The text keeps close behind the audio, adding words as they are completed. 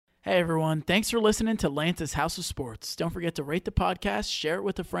Hey everyone, thanks for listening to Lance's House of Sports. Don't forget to rate the podcast, share it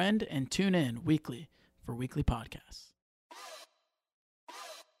with a friend, and tune in weekly for weekly podcasts.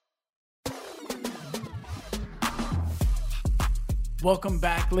 Welcome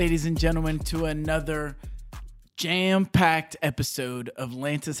back, ladies and gentlemen, to another jam-packed episode of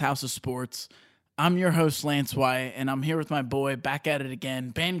Lance's House of Sports. I'm your host, Lance Wyatt, and I'm here with my boy, back at it again,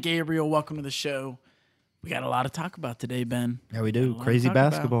 Ben Gabriel. Welcome to the show. We got a lot to talk about today, Ben. Yeah, we do. Crazy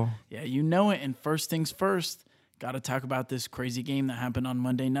basketball. Yeah, you know it. And first things first, got to talk about this crazy game that happened on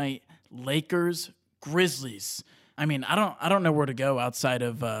Monday night. Lakers, Grizzlies. I mean, I don't know where to go outside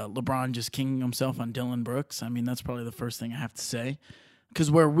of LeBron just kinging himself on Dillon Brooks. I mean, that's probably the first thing I have to say. Because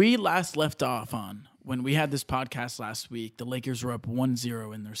where we last left off on, when we had this podcast last week, the Lakers were up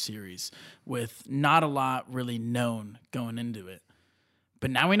 1-0 in their series with not a lot really known going into it. But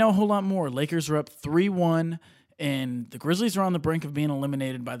now we know a whole lot more. Lakers are up 3-1, and the Grizzlies are on the brink of being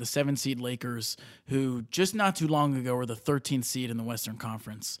eliminated by the 7-seed Lakers, who just not too long ago were the 13th seed in the Western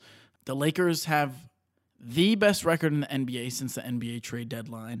Conference. The Lakers have the best record in the NBA since the NBA trade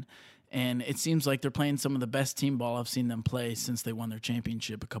deadline, and it seems like they're playing some of the best team ball I've seen them play since they won their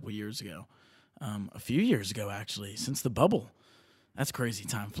championship a couple years ago. A few years ago, actually, since the bubble. That's crazy.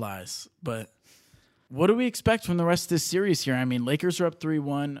 Time flies. But what do we expect from the rest of this series here? I mean, Lakers are up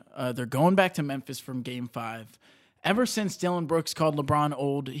 3-1. They're going back to Memphis from Game 5. Ever since Dillon Brooks called LeBron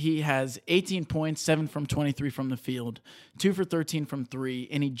old, he has 18 points, 7 from 23 from the field, 2 for 13 from 3,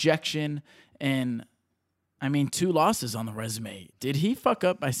 an ejection, and, 2 losses on the resume. Did he fuck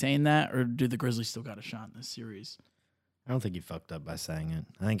up by saying that, or do the Grizzlies still got a shot in this series? I don't think he fucked up by saying it.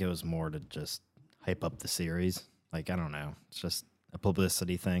 I think it was more to just hype up the series. I don't know. It's just a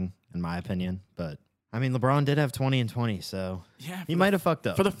publicity thing, in my opinion, but LeBron did have 20 and 20, so yeah, he might have fucked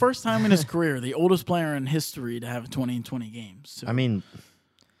up. For the first time in his career, the oldest player in history to have 20 and 20 games. So.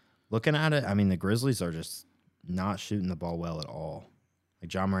 Looking at it, the Grizzlies are just not shooting the ball well at all.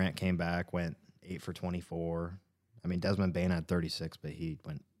 John Morant came back, went 8 for 24. Desmond Bane had 36, but he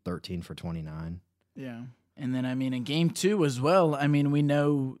went 13 for 29. Yeah. And then, in Game 2 as well, we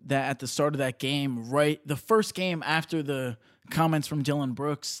know that at the start of that game, the first game after the comments from Dillon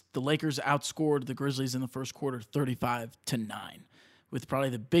Brooks, the Lakers outscored the Grizzlies in the first quarter 35-9, with probably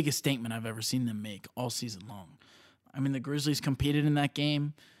the biggest statement I've ever seen them make all season long. The Grizzlies competed in that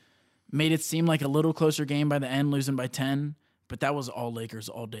game, made it seem like a little closer game by the end, losing by 10, but that was all Lakers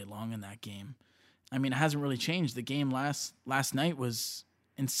all day long in that game. It hasn't really changed. The game last night was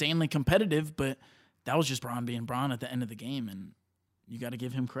insanely competitive, but that was just Bron being Bron at the end of the game, and you got to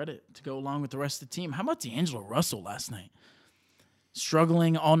give him credit to go along with the rest of the team. How about D'Angelo Russell last night?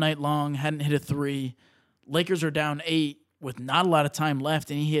 Struggling all night long, hadn't hit a 3. Lakers are down 8 with not a lot of time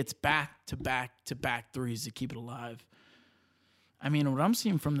left, and he hits back-to-back-to-back threes to keep it alive. What I'm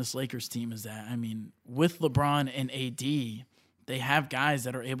seeing from this Lakers team is that, with LeBron and AD, they have guys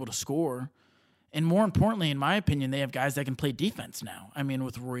that are able to score. And more importantly, in my opinion, they have guys that can play defense now.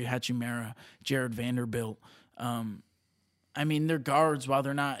 With Rory Hachimura, Jared Vanderbilt. Their guards, while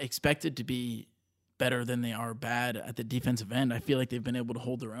they're not expected to be better than they are bad at the defensive end, I feel like they've been able to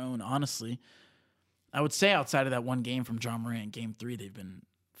hold their own, honestly. I would say outside of that one game from John Morant, Game 3, they've been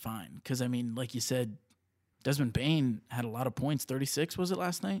fine. Because, like you said, Desmond Bane had a lot of points. 36 was it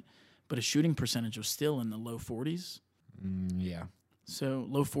last night? But his shooting percentage was still in the low 40s. Yeah. So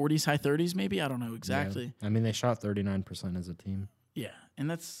low 40s, high 30s maybe? I don't know exactly. Yeah. They shot 39% as a team. Yeah, and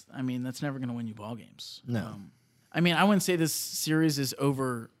that's never going to win you ball games. No. I wouldn't say this series is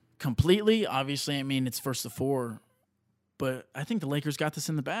over completely. Obviously, it's first to 4. But I think the Lakers got this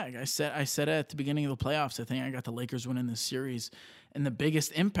in the bag. I said it at the beginning of the playoffs. I think I got the Lakers winning this series. And the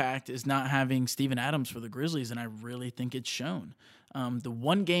biggest impact is not having Steven Adams for the Grizzlies, and I really think it's shown. The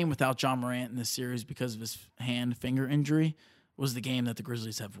one game without John Morant in this series because of his finger injury was the game that the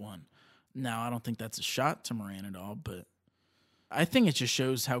Grizzlies have won. Now, I don't think that's a shot to Morant at all, but I think it just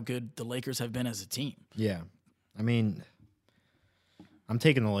shows how good the Lakers have been as a team. Yeah. I'm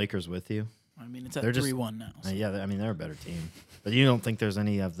taking the Lakers with you. It's at 3-1 now. So. Yeah, they're a better team. But you don't think there's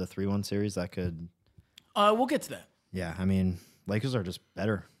any of the 3-1 series that could... We'll get to that. Yeah, Lakers are just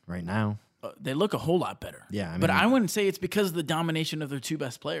better right now. They look a whole lot better. Yeah, but I wouldn't say it's because of the domination of their 2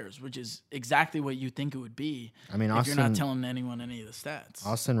 best players, which is exactly what you think it would be if you're not telling anyone any of the stats.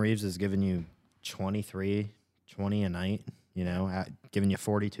 Austin Reeves is giving you 23, 20 a night, giving you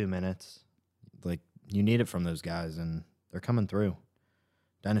 42 minutes. You need it from those guys, and they're coming through.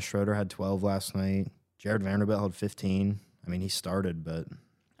 Dennis Schroeder had 12 last night. Jared Vanderbilt had 15. He started, but...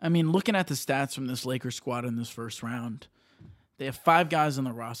 looking at the stats from this Lakers squad in this first round, they have 5 guys on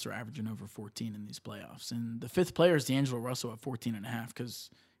the roster averaging over 14 in these playoffs. And the 5th player is D'Angelo Russell at 14.5 because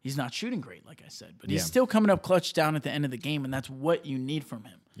He's not shooting great, like I said, but Yeah. he's still coming up clutch down at the end of the game, and that's what you need from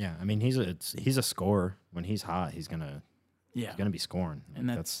him. Yeah, I mean he's a scorer. When he's hot, he's gonna be scoring. And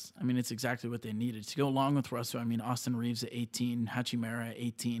that's it's exactly what they needed. To go along with Russell, I mean, Austin Reeves at 18, Hachimura at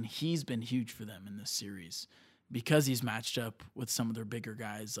 18, he's been huge for them in this series because he's matched up with some of their bigger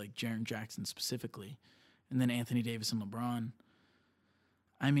guys like Jaren Jackson specifically, and then Anthony Davis and LeBron.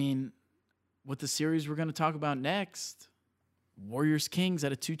 I mean, what the series we're going to talk about next, Warriors-Kings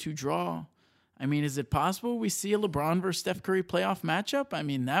at a 2-2 draw. I mean, is it possible we see a LeBron versus Steph Curry playoff matchup? I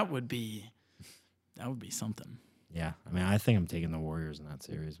mean, that would be something. Yeah, I mean, I think I'm taking the Warriors in that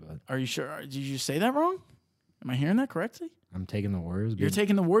series, but Are you sure? Did you say that wrong? Am I hearing that correctly? I'm taking the Warriors. You're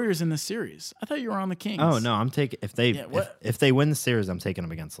taking the Warriors in this series. I thought you were on the Kings. Oh no, I'm taking if they win the series, I'm taking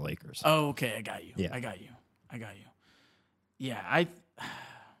them against the Lakers. Oh, okay, I got you. Yeah. I got you. Yeah,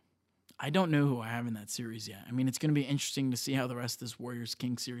 I don't know who I have in that series yet. I mean, it's going to be interesting to see how the rest of this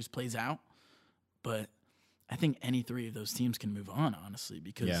Warriors-Kings series plays out, but I think any three of those teams can move on, honestly,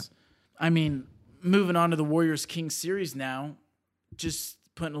 because, I mean, moving on to the Warriors-Kings series now, just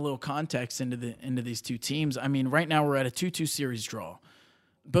putting a little context into these two teams. I mean, right now we're at a 2-2 series draw.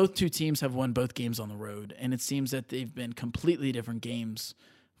 Both two teams have won both games on the road, and it seems that they've been completely different games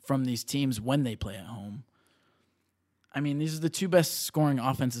from these teams when they play at home. I mean, these are the two best scoring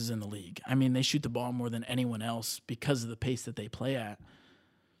offenses in the league. I mean, they shoot the ball more than anyone else because of the pace that they play at.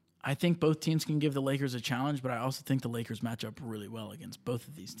 I think both teams can give the Lakers a challenge, but I also think the Lakers match up really well against both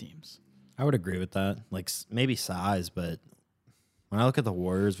of these teams. I would agree with that. Like maybe size, but when I look at the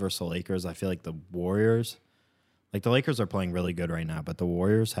Warriors versus the Lakers, I feel like the Warriors, like the Lakers are playing really good right now, but the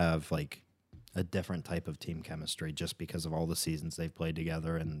Warriors have like a different type of team chemistry just because of all the seasons they've played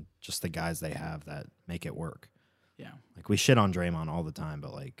together and just the guys they have that make it work. Yeah. Like we shit on Draymond all the time,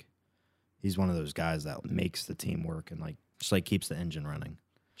 but like he's one of those guys that makes the team work and like just like keeps the engine running.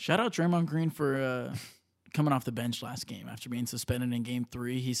 Shout out Draymond Green for coming off the bench last game after being suspended in Game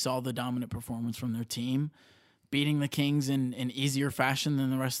 3. He saw the dominant performance from their team, beating the Kings in easier fashion than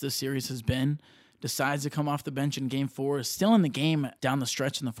the rest of the series has been. Decides to come off the bench in Game 4, is still in the game down the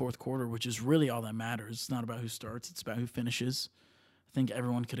stretch in the fourth quarter, which is really all that matters. It's not about who starts, it's about who finishes. I think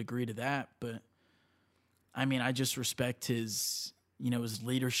everyone could agree to that, but I mean, I just respect his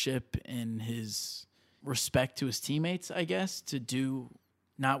leadership and his respect to his teammates, I guess, to do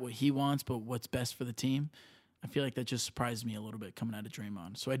not what he wants, but what's best for the team. I feel like that just surprised me a little bit coming out of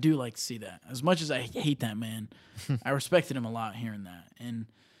Draymond. So I do like to see that. As much as I hate that man, I respected him a lot hearing that. And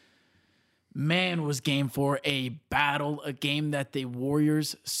man, was Game 4 a battle, a game that the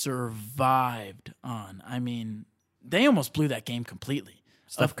Warriors survived on. I mean, they almost blew that game completely.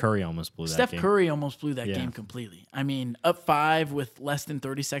 Steph Curry almost blew that game. Steph Curry almost blew that game completely. I mean, up 5 with less than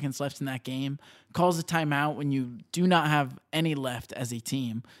 30 seconds left in that game, calls a timeout when you do not have any left as a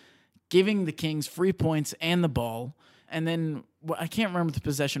team, giving the Kings free points and the ball. And then I can't remember the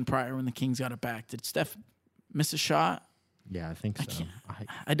possession prior when the Kings got it back. Did Steph miss a shot? Yeah, I think so.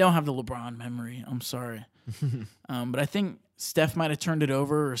 I don't have the LeBron memory. I'm sorry. But I think Steph might have turned it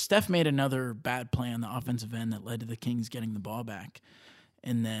over, or Steph made another bad play on the offensive end that led to the Kings getting the ball back.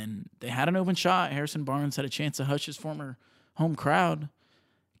 And then they had an open shot. Harrison Barnes had a chance to hush his former home crowd.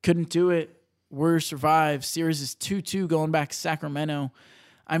 Couldn't do it. Warriors survive. Series is 2-2 going back to Sacramento.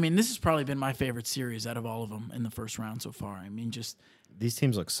 I mean, this has probably been my favorite series out of all of them in the first round so far. I mean, just these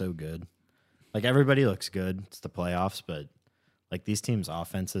teams look so good. Like everybody looks good. It's the playoffs, but like these teams'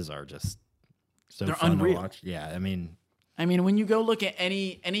 offenses are just so they're fun unreal to watch. Yeah, I mean, when you go look at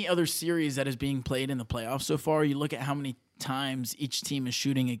any other series that is being played in the playoffs so far, you look at how many times each team is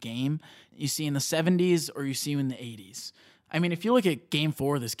shooting a game. You see in the 70s or you see in the 80s. I mean, if you look at Game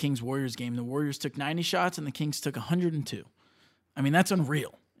 4 of this Kings-Warriors game, the Warriors took 90 shots and the Kings took 102. I mean, that's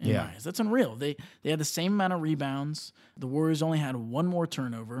unreal. In my eyes. That's unreal. They had the same amount of rebounds. The Warriors only had one more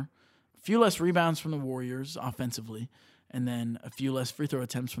turnover, a few less rebounds from the Warriors offensively, and then a few less free throw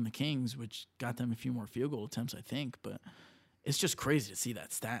attempts from the Kings, which got them a few more field goal attempts, I think. But it's just crazy to see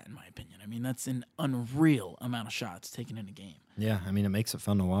that stat, in my opinion. I mean, that's an unreal amount of shots taken in a game. Yeah, I mean, it makes it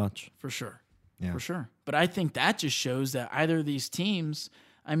fun to watch. For sure. Yeah. For sure. But I think that just shows that either of these teams,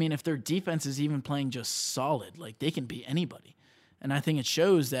 I mean, if their defense is even playing just solid, like they can beat anybody. And I think it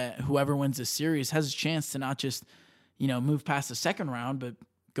shows that whoever wins this series has a chance to not just, move past the second round, but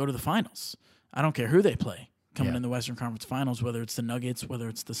go to the finals. I don't care who they play coming in the Western Conference Finals, whether it's the Nuggets, whether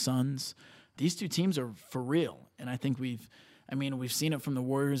it's the Suns. These two teams are for real. And I think we've seen it from the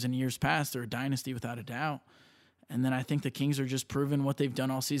Warriors in years past. They're a dynasty without a doubt. And then I think the Kings are just proving what they've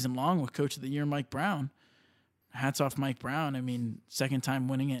done all season long with Coach of the Year, Mike Brown. Hats off Mike Brown. I mean, second time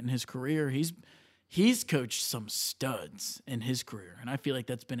winning it in his career. He's he's coached some studs in his career, and I feel like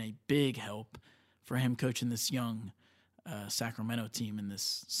that's been a big help for him coaching this young Sacramento team in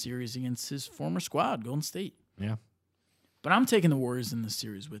this series against his former squad, Golden State. Yeah. But I'm taking the Warriors in this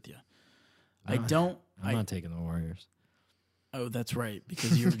series with you. I'm not taking the Warriors. Oh, that's right,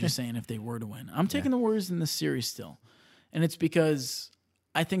 because you were just saying if they were to win. I'm taking the Warriors in this series still. And it's because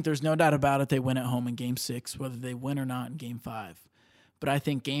I think there's no doubt about it they win at home in Game 6, whether they win or not in Game 5. But I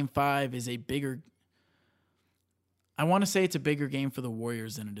think Game 5 is I want to say it's a bigger game for the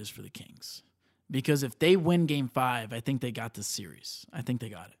Warriors than it is for the Kings. Because if they win Game 5, I think they got this series. I think they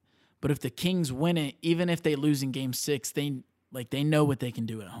got it. But if the Kings win it, even if they lose in Game 6, they know what they can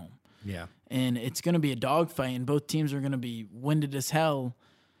do at home. Yeah. And it's going to be a dogfight, and both teams are going to be winded as hell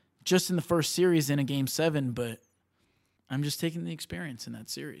just in the first series in a Game 7, but I'm just taking the experience in that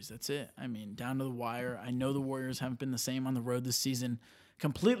series. That's it. I mean, down to the wire. I know the Warriors haven't been the same on the road this season.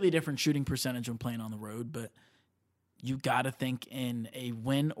 Completely different shooting percentage when playing on the road, but you got to think in a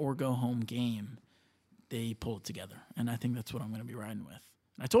win or go home game, they pull it together. And I think that's what I'm going to be riding with.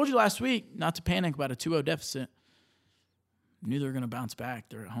 And I told you last week not to panic about a 2-0 deficit. Knew they were going to bounce back.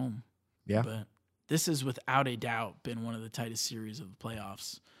 They're at home. Yeah. But this has without a doubt been one of the tightest series of the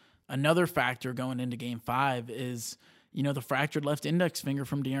playoffs. Another factor going into Game 5 is, the fractured left index finger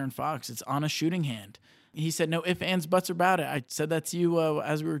from De'Aaron Fox. It's on a shooting hand. He said no ifs, ands, buts about it. I said that to you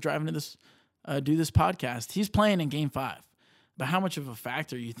as we were driving to this do this podcast. He's playing in Game 5. But how much of a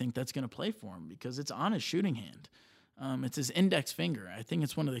factor you think that's going to play for him? Because it's on his shooting hand. It's his index finger. I think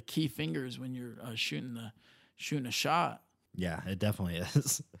it's one of the key fingers when you're shooting a shot. Yeah, it definitely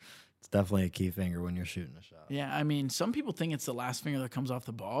is. It's definitely a key finger when you're shooting a shot. Yeah, I mean, some people think it's the last finger that comes off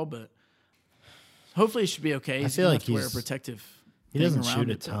the ball, but hopefully he should be okay. I feel like wear a protective. He doesn't shoot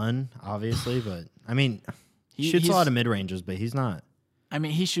a ton, obviously, but I mean, he shoots a lot of mid ranges, but he's not. I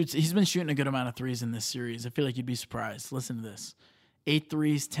mean, he's been shooting a good amount of threes in this series. I feel like you'd be surprised. Listen to this: 8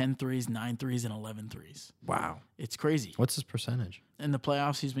 threes, 10 threes, 9 threes, and 11 threes. Wow, it's crazy. What's his percentage in the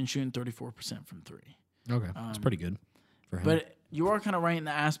playoffs? He's been shooting 34% from three. Okay, that's pretty good for him. But you are kind of right in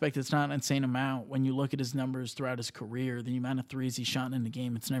the aspect it's not an insane amount. When you look at his numbers throughout his career, the amount of threes he's shot in the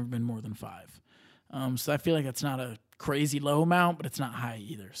game, it's never been more than 5. So I feel like that's not a crazy low amount, but it's not high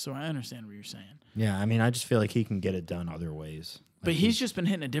either. So I understand what you're saying. Yeah, I mean, I just feel like he can get it done other ways. But he's just been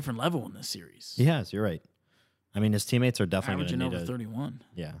hitting a different level in this series. He has, you're right. I mean, his teammates are definitely going to need over 31.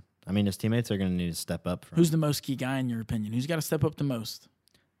 Yeah. I mean, his teammates are going to need to step up. Who's the most key guy in your opinion? Who's got to step up the most?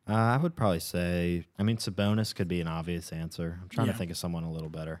 I would probably say, Sabonis could be an obvious answer. I'm trying to think of someone a little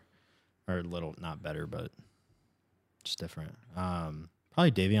better. Or a little, not better, but just different.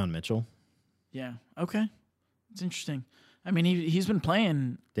 Probably Davion Mitchell. Yeah, okay. It's interesting. I mean, he's been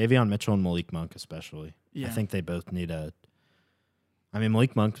playing. Davion Mitchell and Malik Monk especially. Yeah. I think they both need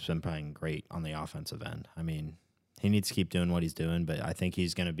Malik Monk's been playing great on the offensive end. I mean, he needs to keep doing what he's doing, but I think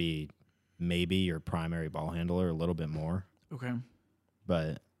he's going to be maybe your primary ball handler a little bit more. Okay.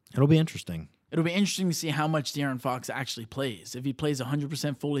 But it'll be interesting. It'll be interesting to see how much De'Aaron Fox actually plays. If he plays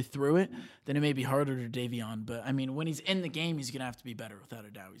 100% fully through it, then it may be harder to Davion. But, I mean, when he's in the game, he's going to have to be better without a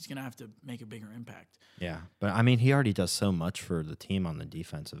doubt. He's going to have to make a bigger impact. Yeah. But, I mean, he already does so much for the team on the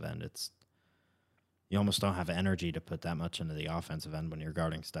defensive end. You almost don't have energy to put that much into the offensive end when you're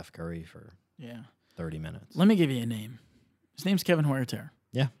guarding Steph Curry for 30 minutes. Let me give you a name. His name's Kevin Huerter.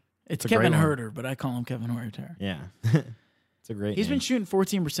 Yeah. It's Kevin Herter, but I call him Kevin Huerter. Yeah. It's a great He's name. been shooting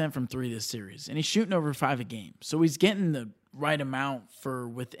 14% from 3 this series, and he's shooting over 5 a game. So he's getting the right amount for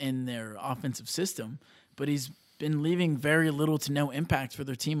within their offensive system, but he's been leaving very little to no impact for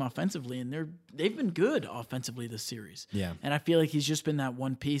their team offensively, and they've been good offensively this series. Yeah. And I feel like he's just been that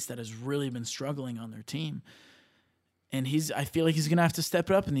one piece that has really been struggling on their team. And I feel like he's going to have to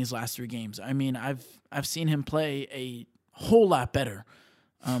step it up in these last 3 games. I mean, I've seen him play a whole lot better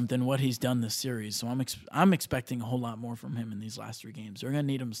than what he's done this series. So I'm expecting a whole lot more from him in these last 3 games. They're going to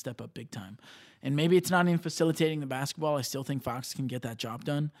need him to step up big time. And maybe it's not even facilitating the basketball. I still think Fox can get that job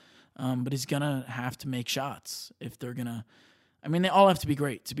done. But he's going to have to make shots if they're going to – I mean, they all have to be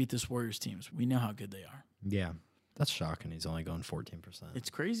great to beat this Warriors teams. We know how good they are. Yeah. That's shocking. He's only going 14%. It's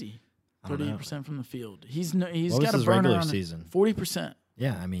crazy. 38% from the field. He's what got a burner regular on season? 40%.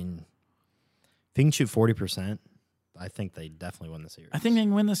 Yeah, I mean, if he can shoot 40%, I think they definitely win the series. I think they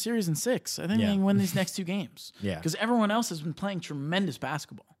can win the series in 6. I think they can win these next 2 games. Yeah. Because everyone else has been playing tremendous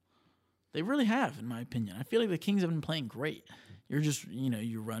basketball. They really have, in my opinion. I feel like the Kings have been playing great. You're just,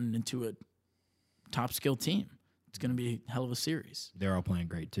 you're running into a top skill team. It's going to be a hell of a series. They're all playing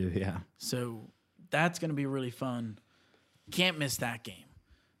great too, yeah. So that's going to be really fun. Can't miss that game.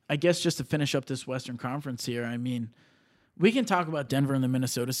 I guess just to finish up this Western Conference here, I mean, we can talk about Denver and the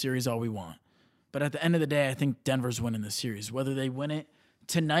Minnesota series all we want. But at the end of the day, I think Denver's winning the series. Whether they win it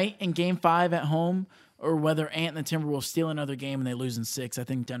tonight in Game 5 at home or whether Ant and the Timberwolves steal another game and they lose in 6, I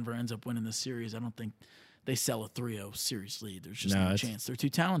think Denver ends up winning the series. I don't think they sell a 3-0 series lead. There's just no chance. They're too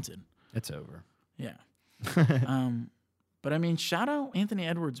talented. It's over. Yeah. But, I mean, shout out Anthony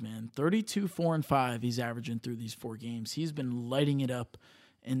Edwards, man. 32, 4, and 5 he's averaging through these 4 games. He's been lighting it up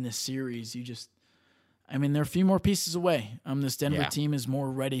in this series. They're a few more pieces away. This Denver team is more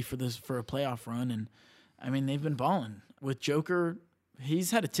ready for a playoff run. And, I mean, they've been balling. With Joker,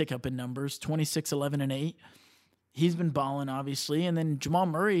 he's had a tick up in numbers, 26, 11, and 8. He's been balling, obviously. And then Jamal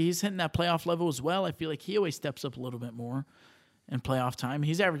Murray, he's hitting that playoff level as well. I feel like he always steps up a little bit more in playoff time.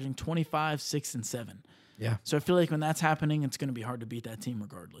 He's averaging 25, 6, and 7. Yeah. So I feel like when that's happening, it's going to be hard to beat that team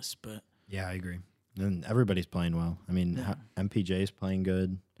regardless. But yeah, I agree. And everybody's playing well. I mean, MPJ's playing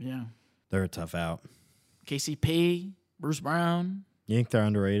good. Yeah. They're a tough out. KCP, Bruce Brown. You think they're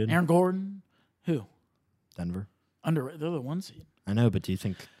underrated? Aaron Gordon. Who? Denver. They're the 1 seed. I know, but do you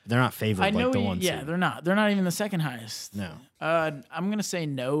think they're not favored like the 1 seed? Yeah, they're not. They're not even the second highest. No. I'm going to say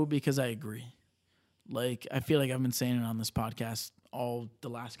no because I agree. Like, I feel like I've been saying it on this podcast all the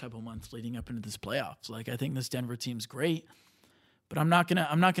last couple months leading up into this playoffs. Like, I think this Denver team's great, but I'm not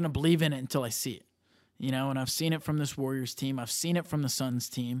gonna believe in it until I see it. And I've seen it from this Warriors team. I've seen it from the Suns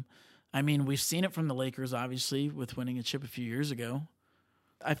team. I mean, we've seen it from the Lakers, obviously, with winning a chip a few years ago.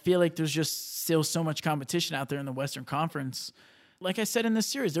 I feel like there's just still so much competition out there in the Western Conference. Like I said in this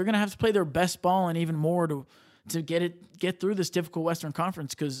series, they're gonna have to play their best ball and even more to get through this difficult Western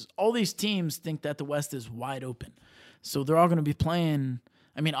Conference because all these teams think that the West is wide open. So they're all going to be playing.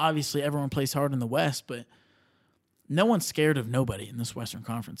 I mean, obviously everyone plays hard in the West, but no one's scared of nobody in this Western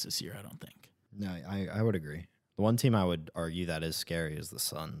Conference this year, I don't think. No, I would agree. The one team I would argue that is scary is the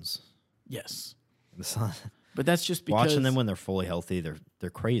Suns. Yes. The Suns. But that's just because watching them when they're fully healthy, they're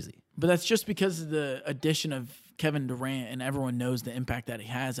crazy. But that's just because of the addition of Kevin Durant, and everyone knows the impact that he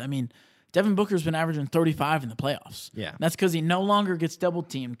has. I mean, Devin Booker's been averaging 35 in the playoffs. Yeah. That's because he no longer gets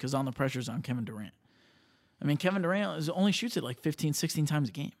double-teamed because all the pressure's on Kevin Durant. I mean, Kevin Durant only shoots it like 15, 16 times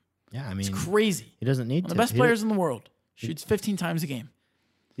a game. Yeah, I mean. It's crazy. He doesn't need One of the best players in the world. Shoots 15 times a game.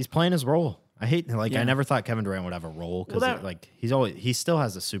 He's playing his role. I never thought Kevin Durant would have a role because he still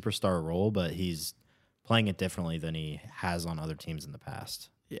has a superstar role, but he's playing it differently than he has on other teams in the past.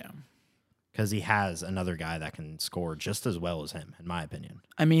 Yeah. Because he has another guy that can score just as well as him, in my opinion.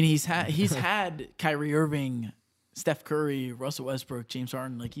 I mean, he's had Kyrie Irving, Steph Curry, Russell Westbrook, James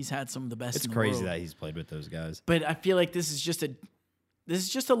Harden. Like, he's had some of the best in the world. It's crazy that he's played with those guys. But I feel like this is just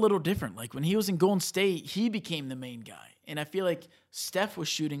a little different. Like, when he was in Golden State, he became the main guy. And I feel like Steph was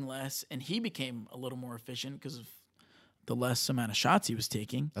shooting less, and he became a little more efficient because of the less amount of shots he was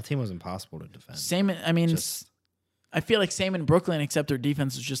taking. That team was impossible to defend. I feel like same in Brooklyn, except their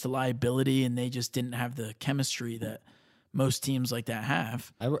defense was just a liability, and they just didn't have the chemistry that most teams like that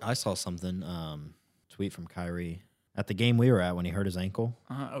have. I saw something, tweet from Kyrie at the game we were at when he hurt his ankle.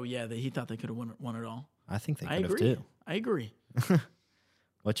 He thought they could have won it all. I think they could have too. I agree.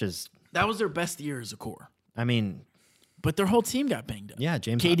 That was their best year as a core. I mean, but their whole team got banged up. Yeah,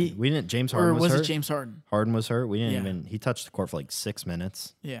 James Harden was hurt. It James Harden? Harden was hurt. We didn't even. He touched the court for like 6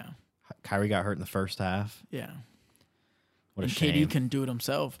 minutes. Yeah. Kyrie got hurt in the first half. Yeah. What a and shame. KD couldn't do it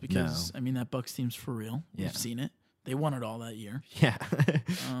himself because that Bucks team's for real. Yeah. We've seen it. They won it all that year. Yeah.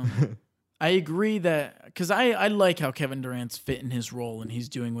 I agree that because I like how Kevin Durant's fit in his role and he's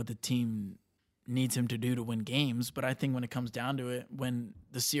doing what the team needs him to do to win games. But I think when it comes down to it, when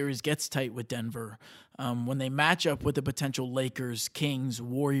the series gets tight with Denver, when they match up with the potential Lakers, Kings,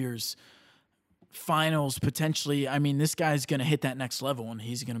 Warriors, finals, potentially, I mean, this guy's going to hit that next level and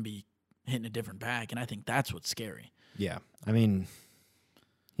he's going to be hitting a different bag. And I think that's what's scary. Yeah. I mean,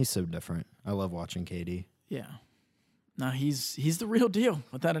 he's so different. I love watching KD. Yeah. No, he's the real deal,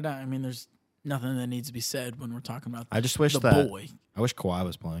 without a doubt. I mean, there's nothing that needs to be said when we're talking about I just wish the boy. I wish Kawhi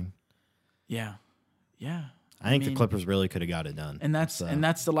was playing. Yeah. Yeah. I think the Clippers really could have got it done. And that's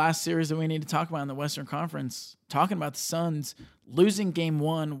the last series that we need to talk about in the Western Conference. Talking about the Suns losing game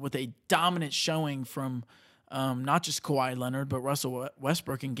 1 with a dominant showing from not just Kawhi Leonard, but Russell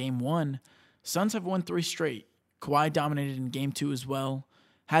Westbrook in game 1. Suns have won 3 straight. Kawhi dominated in game 2 as well.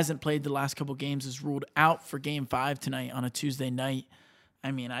 Hasn't played the last couple games, is ruled out for game 5 tonight on a Tuesday night.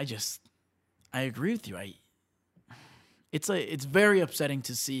 I mean, I agree with you. It's very upsetting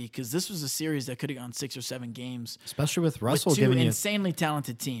to see because this was a series that could have gone 6 or 7 games. Especially with Russell with two giving insanely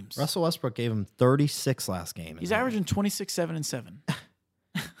talented teams. Russell Westbrook gave him 36 last game. He's averaging 26, 7, and 7.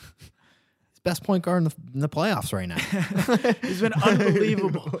 Best point guard in the playoffs right now. He's been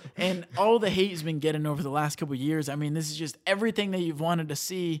unbelievable. And all the hate he's been getting over the last couple of years. I mean, this is just everything that you've wanted to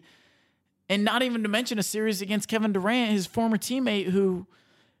see. And not even to mention a series against Kevin Durant, his former teammate, who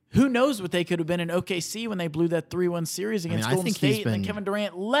knows what they could have been in OKC when they blew that 3-1 series against Golden State. And then Kevin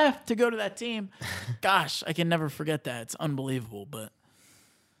Durant left to go to that team. Gosh, I can never forget that. It's unbelievable. But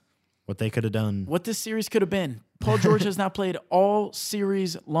what they could have done. What this series could have been. Paul George has now played all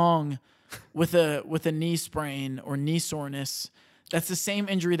series long with a knee sprain or knee soreness. That's the same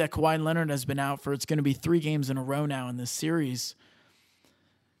injury that Kawhi Leonard has been out for. It's going to be 3 games in a row now in this series.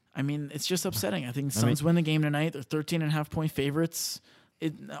 I mean, it's just upsetting. I think the Suns win the game tonight. They're 13.5-point favorites.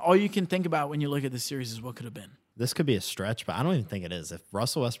 All you can think about when you look at this series is what could have been. This could be a stretch, but I don't even think it is. If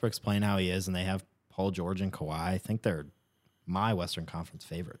Russell Westbrook's playing how he is and they have Paul George and Kawhi, I think they're my Western Conference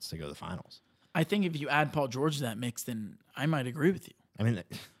favorites to go to the finals. I think if you add Paul George to that mix, then I might agree with you. I mean,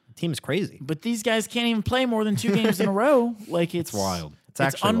 the team is crazy. But these guys can't even play more than 2 games in a row. Like it's wild. It's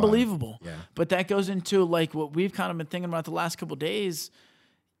actually unbelievable. Wild. Yeah. But that goes into like what we've kind of been thinking about the last couple of days.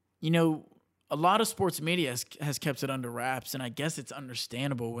 You know, a lot of sports media has kept it under wraps, and I guess it's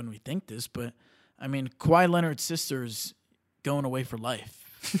understandable when we think this, but I mean, Kawhi Leonard's sister's going away for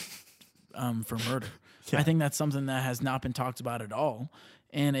life for murder. Yeah. I think that's something that has not been talked about at all,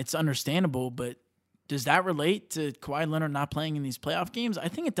 and it's understandable, but does that relate to Kawhi Leonard not playing in these playoff games? I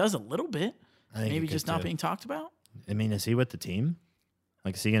think it does a little bit. Maybe just not being talked about. I mean, is he with the team?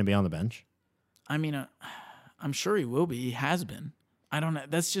 Like, is he going to be on the bench? I mean, I'm sure he will be. He has been. I don't know.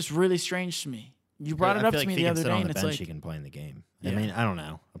 That's just really strange to me. You brought it up to me the other day, and it's like he can play in the game. Yeah. I mean, I don't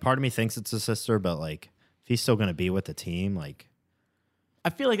know. A part of me thinks it's his sister, but like, if he's still going to be with the team, like, I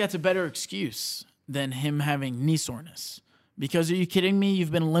feel like that's a better excuse than him having knee soreness. Because are you kidding me? You've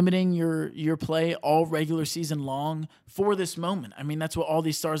been limiting your play all regular season long for this moment. I mean, that's what all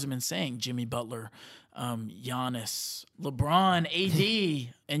these stars have been saying. Jimmy Butler, Giannis, LeBron,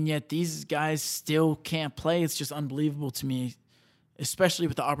 AD, and yet these guys still can't play. It's just unbelievable to me. Especially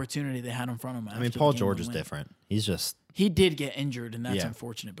with the opportunity they had in front of them. I mean, Paul George is different. He did get injured, and that's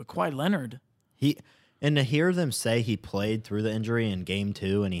unfortunate. But Kawhi Leonard, and to hear them say he played through the injury in Game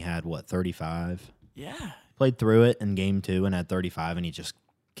 2 and he had 35. Yeah, played through it in Game 2 and had 35, and he just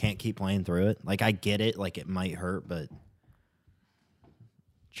can't keep playing through it. Like, I get it, like it might hurt, but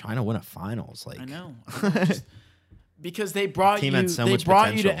trying to win a finals, like I know. Because they brought you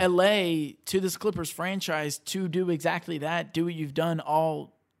to LA, to this Clippers franchise to do exactly that, do what you've done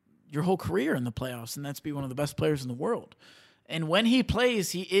all your whole career in the playoffs, and that's be one of the best players in the world. And when he plays,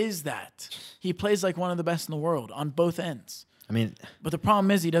 he is that. He plays like one of the best in the world on both ends. I mean, but the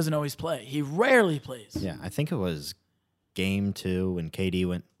problem is he doesn't always play. He rarely plays. Yeah, I think it was Game 2 when KD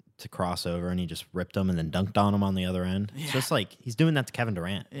went to crossover and he just ripped him and then dunked on him on the other end. Yeah. It's just like he's doing that to Kevin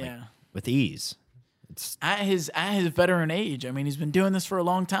Durant, like, with ease. It's at his veteran age. I mean, he's been doing this for a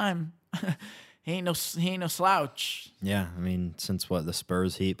long time. he ain't no slouch. Yeah, I mean, since the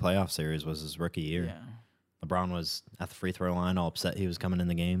Spurs Heat playoff series was his rookie year. Yeah. LeBron was at the free throw line, all upset he was coming in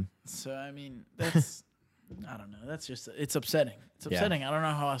the game. So I mean, that's I don't know. That's just it's upsetting. It's upsetting. Yeah. I don't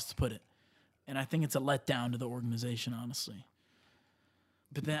know how else to put it. And I think it's a letdown to the organization, honestly.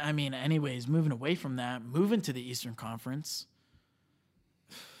 But then, I mean, anyways, moving away from that, moving to the Eastern Conference.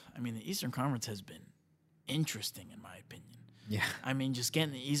 I mean, the Eastern Conference has been interesting, in my opinion. Yeah. I mean, just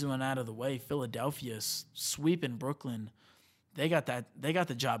getting the easy one out of the way. Philadelphia sweeping Brooklyn. They got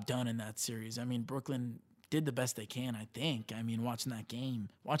the job done in that series. I mean, Brooklyn did the best they can, I think. I mean, watching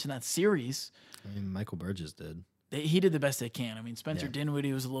that series. I mean, Michael Bridges did. He did the best they can. I mean, Spencer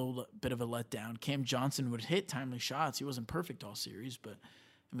Dinwiddie was a little bit of a letdown. Cam Johnson would hit timely shots. He wasn't perfect all series, but,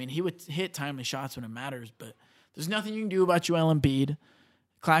 I mean, he would hit timely shots when it matters. But there's nothing you can do about Joel Embiid.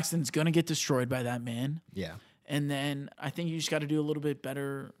 Claxton's going to get destroyed by that man. Yeah. And then I think you just got to do a little bit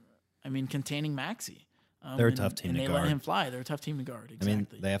better, I mean, containing Maxey. They're a tough team to guard. And they let him fly. They're a tough team to guard. Exactly. I mean,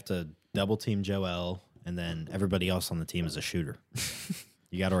 they have to double-team Joel, and then everybody else on the team is a shooter.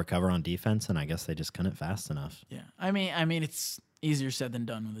 You got to recover on defense, and I guess they just couldn't fast enough. Yeah. I mean, it's easier said than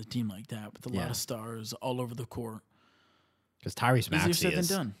done with a team like that, with a lot of stars all over the court. Because Tyrese Maxey easier said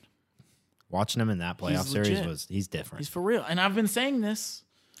than done. Watching him in that playoff series he's different. He's for real. And I've been saying this.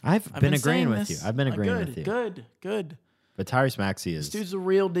 I've been agreeing with you. I've been agreeing with you. Good. But Tyrese Maxey is... This dude's a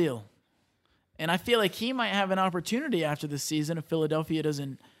real deal. And I feel like he might have an opportunity after this season if Philadelphia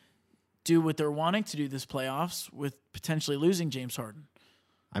doesn't do what they're wanting to do this playoffs with potentially losing James Harden.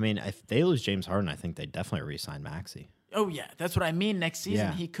 I mean, if they lose James Harden, I think they definitely re-sign Maxey. Oh, yeah. That's what I mean. Next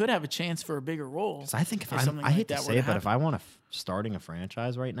season, he could have a chance for a bigger role. I think I hate to say it, but if I want starting a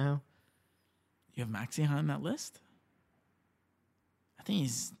franchise right now... You have Maxey on that list? I think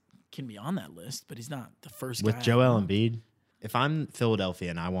can be on that list, but he's not the first guy. With Joel Embiid, if I'm Philadelphia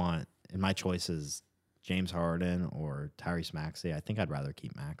and my choice is James Harden or Tyrese Maxey, I think I'd rather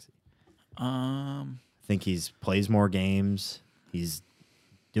keep Maxey. I think he's plays more games. He's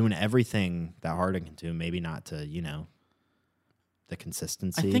doing everything that Harden can do. Maybe not to, the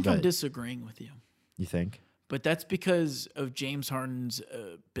consistency. I think I'm but disagreeing with you. You think? But that's because of James Harden's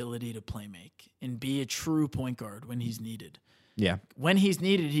ability to play make and be a true point guard when he's needed. Yeah. When he's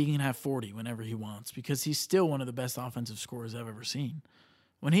needed, he can have 40 whenever he wants because he's still one of the best offensive scorers I've ever seen.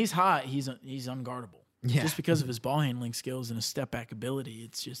 When he's hot, he's unguardable. Yeah. Just because of his ball handling skills and his step back ability,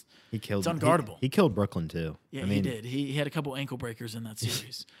 it's unguardable. He killed Brooklyn too. Yeah, he did. He had a couple ankle breakers in that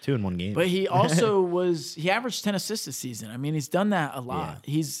series. 2 in 1 game. But he also he averaged 10 assists this season. I mean, he's done that a lot.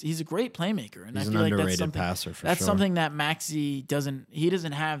 Yeah. He's a great playmaker, and He's I feel an like underrated passer for sure. That's something that Maxey doesn't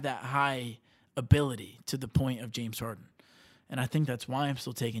have that high ability to the point of James Harden. And I think that's why I'm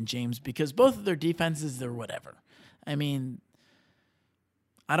still taking James, because both of their defenses, they're whatever. I mean,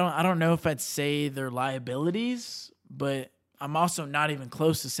 I don't know if I'd say they're liabilities, but I'm also not even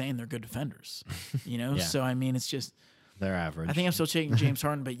close to saying they're good defenders. Yeah. So I mean, it's just they're average. I think I'm still taking James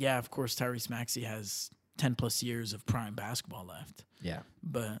Harden, but yeah, of course, Tyrese Maxey has 10 plus years of prime basketball left. Yeah,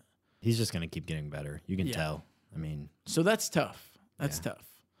 but he's just gonna keep getting better. You can tell. I mean, so that's tough. That's tough.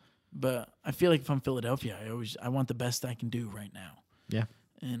 But I feel like if I'm Philadelphia, I want the best I can do right now. Yeah,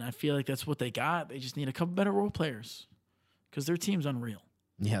 and I feel like that's what they got. They just need a couple better role players because their team's unreal.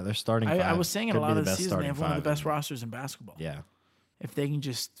 Yeah, they're starting. I was saying it a lot of the season. They have one of the best rosters in basketball. Yeah, if they can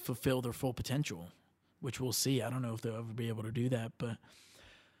just fulfill their full potential, which we'll see. I don't know if they'll ever be able to do that. But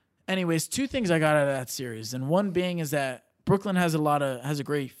anyways, 2 things I got out of that series, and one being is that Brooklyn has a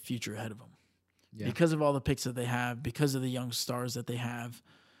great future ahead of them because of all the picks that they have, because of the young stars that they have,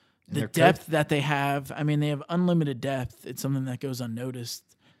 the depth that they have. I mean, they have unlimited depth. It's something that goes unnoticed.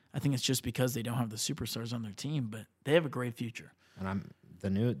 I think it's just because they don't have the superstars on their team, but they have a great future. And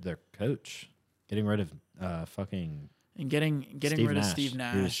their coach getting rid of getting rid of Steve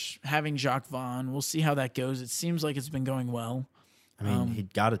Nash, having Jacques Vaughn. We'll see how that goes. It seems like it's been going well. I mean, he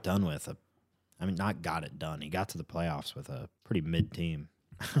got it done not got it done. He got to the playoffs with a pretty mid team.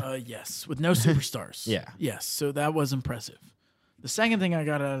 Yes, with no superstars. Yeah. Yes, so that was impressive. The second thing I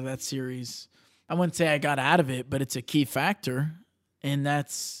got out of that series, I wouldn't say I got out of it, but it's a key factor, and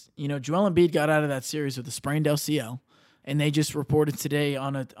that's, Joel Embiid got out of that series with a sprained LCL. And they just reported today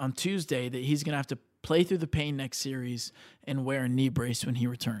on Tuesday that he's going to have to play through the pain next series and wear a knee brace when he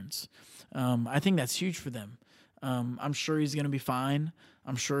returns. I think that's huge for them. I'm sure he's going to be fine.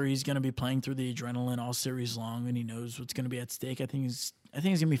 I'm sure he's going to be playing through the adrenaline all series long, and he knows what's going to be at stake. I think he's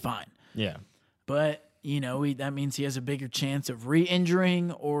going to be fine. Yeah. But, that means he has a bigger chance of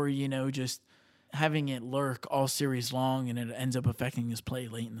re-injuring or, just having it lurk all series long, and it ends up affecting his play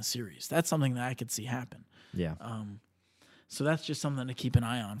late in the series. That's something that I could see happen. Yeah. So that's just something to keep an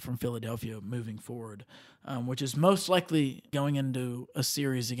eye on from Philadelphia moving forward, which is most likely going into a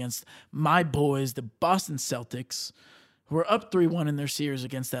series against my boys, the Boston Celtics, who are up 3-1 in their series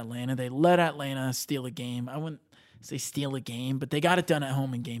against Atlanta. They let Atlanta steal a game. I wouldn't say steal a game, but they got it done at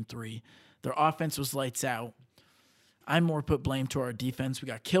home in Game 3. Their offense was lights out. I more put blame to our defense. We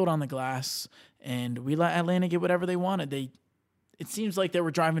got killed on the glass, and we let Atlanta get whatever they wanted. It seems like they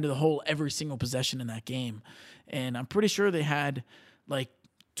were driving to the hole every single possession in that game. And I'm pretty sure they had like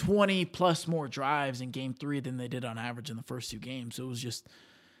 20 plus more drives in Game 3 than they did on average in the first 2 games. So it was just,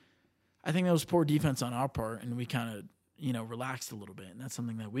 I think that was poor defense on our part, and we kind of, relaxed a little bit. And that's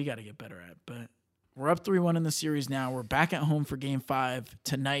something that we got to get better at. But we're up 3-1 in the series now. We're back at home for Game 5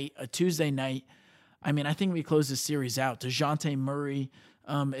 tonight, a Tuesday night. I mean, I think we close this series out. DeJounte Murray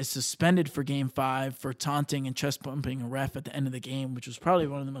is suspended for Game 5 for taunting and chest bumping a ref at the end of the game, which was probably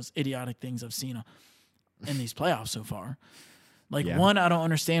one of the most idiotic things I've seen in these playoffs so far. One, I don't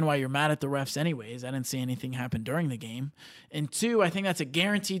understand why you're mad at the refs anyways. I didn't see anything happen during the game. And 2, I think that's a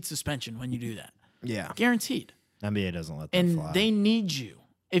guaranteed suspension when you do that. Yeah. Guaranteed. NBA doesn't let that and fly. They need you.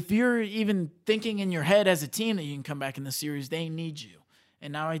 If you're even thinking in your head as a team that you can come back in the series, they need you.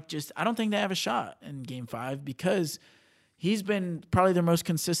 And now I don't think they have a shot in Game 5 because he's been probably their most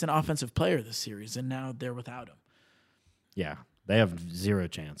consistent offensive player this series, and now they're without him. Yeah, they have 0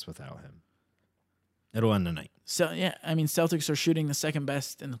 chance without him. It'll end tonight. So, yeah, I mean, Celtics are shooting the second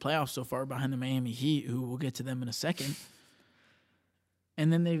best in the playoffs so far behind the Miami Heat, who we'll get to them in a second.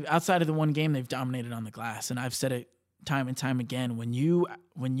 And then outside of the one game, they've dominated on the glass. And I've said it time and time again, when you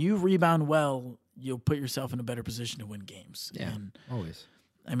rebound well, you'll put yourself in a better position to win games. Yeah, and, always.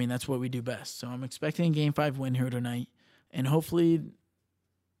 I mean, that's what we do best. So I'm expecting a Game 5 win here tonight. And hopefully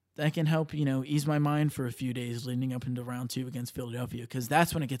that can help, ease my mind for a few days leading up into round 2 against Philadelphia, because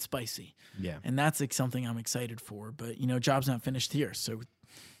that's when it gets spicy. Yeah. And that's something I'm excited for. But, job's not finished here. So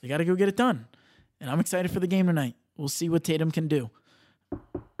they got to go get it done. And I'm excited for the game tonight. We'll see what Tatum can do.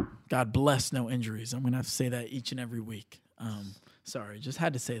 God bless no injuries. I'm going to have to say that each and every week. Sorry, just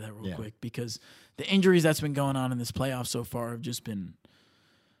had to say that real quick because the injuries that's been going on in this playoff so far have just been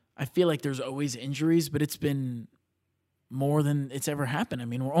 – I feel like there's always injuries, but it's been more than it's ever happened. I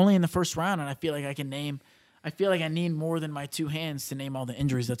mean, we're only in the first round, and I feel like I need more than my two hands to name all the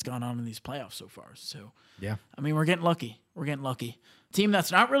injuries that's gone on in these playoffs so far. So, Yeah. I mean, we're getting lucky. Team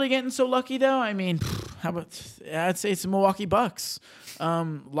that's not really getting so lucky, though, I mean, I'd say it's the Milwaukee Bucks.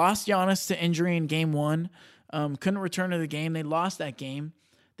 Lost Giannis to injury in game 1. Couldn't return to the game. They lost that game.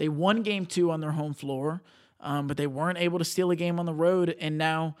 They won game 2 on their home floor, but they weren't able to steal a game on the road. And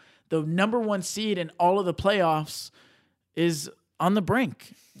now the number 1 seed in all of the playoffs is on the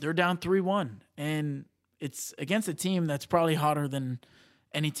brink. They're down 3-1. And it's against a team that's probably hotter than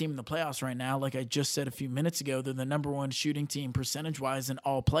any team in the playoffs right now. Like I just said a few minutes ago, they're the number 1 shooting team percentage-wise in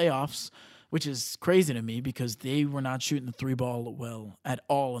all playoffs, which is crazy to me because they were not shooting the 3-ball well at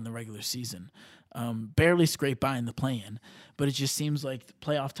all in the regular season. Barely scraped by in the play-in. But it just seems like the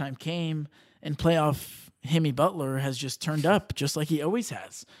playoff time came, and playoff Jimmy Butler has just turned up just like he always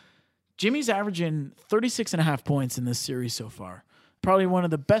has. Jimmy's averaging 36.5 points in this series so far. Probably one of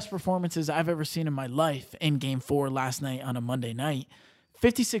the best performances I've ever seen in my life in Game 4 last night on a Monday night.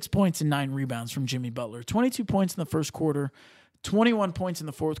 56 points and 9 rebounds from Jimmy Butler. 22 points in the first quarter, 21 points in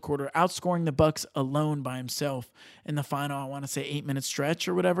the fourth quarter, outscoring the Bucks alone by himself in the final, I want to say, 8-minute stretch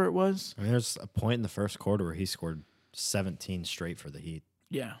or whatever it was. I mean, there's a point in the first quarter where he scored 17 straight for the Heat.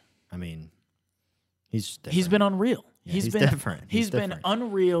 Yeah. I mean, he's different. He's been unreal. Yeah, he's different. He's been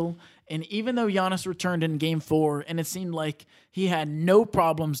unreal. And even though Giannis returned in Game 4, and it seemed like he had no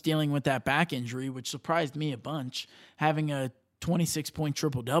problems dealing with that back injury, which surprised me a bunch, having a 26-point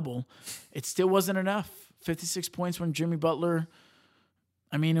triple-double, it still wasn't enough. 56 points from Jimmy Butler.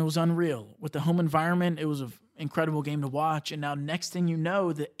 I mean, it was unreal. With the home environment, it was an incredible game to watch. And now next thing you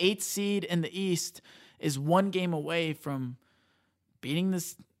know, the 8th seed in the East is 1 game away from beating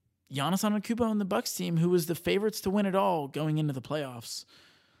this Giannis Antetokounmpo and the Bucks team, who was the favorites to win it all going into the playoffs.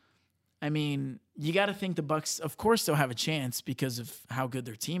 I mean, you got to think the Bucks, of course, they'll have a chance because of how good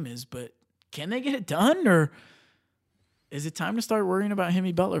their team is, but can they get it done? Or is it time to start worrying about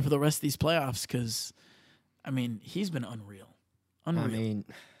Jimmy Butler for the rest of these playoffs? Because, I mean, he's been unreal. I mean,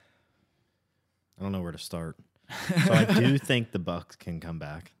 I don't know where to start. So I do think the Bucks can come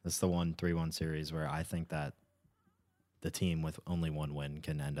back. That's the 3-1 series where I think that the team with only 1 win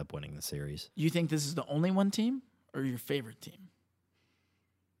can end up winning the series. You think this is the only one team or your favorite team?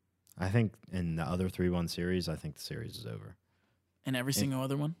 I think in the other 3-1 series, I think the series is over. And every single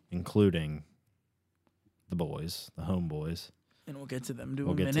other one? Including the boys, the home boys. And we'll get to them in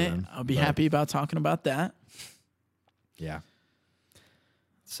a minute. I'll be happy about talking about that. Yeah.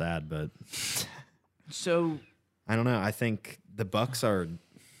 Sad, but so I don't know. I think the Bucks are.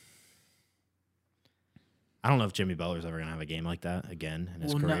 I don't know if Jimmy Butler's ever gonna have a game like that again in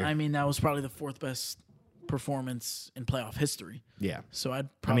his career. No, I mean, that was probably the 4th best performance in playoff history. Yeah. So I'd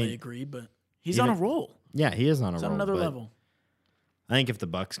probably agree, but he's on a roll. Yeah, he is on a roll. He's on another level. I think if the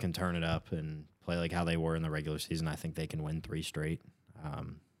Bucks can turn it up and play like how they were in the regular season, I think they can win 3 straight. I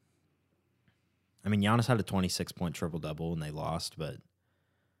mean, Giannis had a 26-point triple-double and they lost, but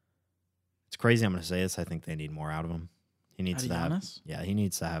it's crazy I'm going to say this. I think they need more out of him. He needs to have, he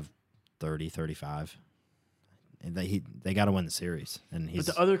needs to have 30, 35. And they got to win the series. And but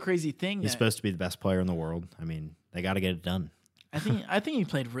the other crazy thing, he's supposed to be the best player in the world. I mean, they got to get it done. I think he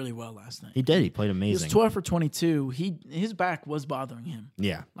played really well last night. He did. He played amazing. He was 12 for 22. His back was bothering him.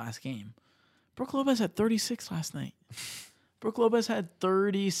 Yeah. Last game. Brook Lopez had 36 last night. Brook Lopez had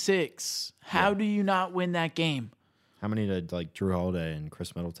 36. How do you not win that game? How many did Drew Holiday and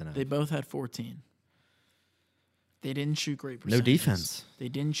Chris Middleton have? They both had 14. They didn't shoot great percentages. No defense. They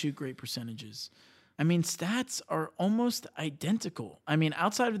didn't shoot great percentages. I mean, stats are almost identical. I mean,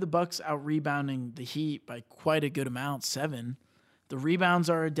 outside of the Bucks out-rebounding the Heat by quite a good amount, 7, the rebounds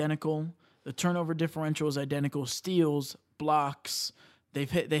are identical. The turnover differential is identical. Steals, blocks. They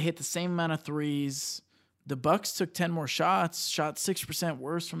hit the same amount of threes. The Bucks took 10 more shots, shot 6%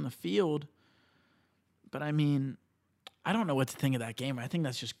 worse from the field. But, I mean, I don't know what to think of that game. I think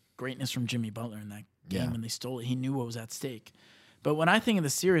that's just greatness from Jimmy Butler in that game when they stole it. He knew what was at stake. But when I think of the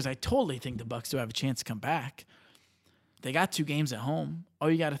series, I totally think the Bucks do have a chance to come back. They got 2 games at home. All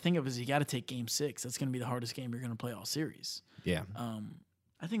you got to think of is you got to take Game 6. That's going to be the hardest game you're going to play all series. Yeah.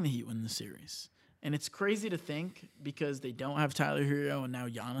 I think the Heat win the series. And it's crazy to think because they don't have Tyler Hero and now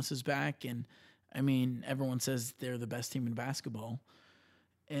Giannis is back. And, I mean, everyone says they're the best team in basketball.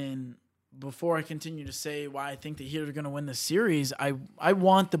 before I continue to say why I think the Heat are going to win the series, I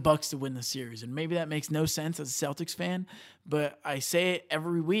want the Bucks to win the series. And maybe that makes no sense as a Celtics fan, but I say it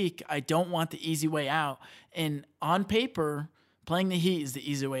every week. I don't want the easy way out. And on paper, playing the Heat is the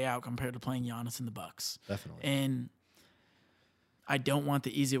easy way out compared to playing Giannis and the Bucks. Definitely. And I don't want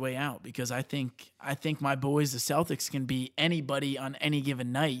the easy way out because I think my boys, the Celtics, can beat anybody on any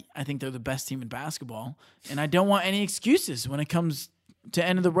given night. I think they're the best team in basketball. And I don't want any excuses when it comes to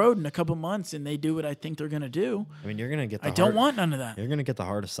end of the road in a couple months and they do what I think they're going to do. I mean, you're going to get I don't want none of that. You're going to get the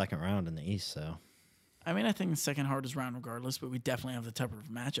hardest second round in the East, so. I mean, I think the second hardest round regardless, but we definitely have the tougher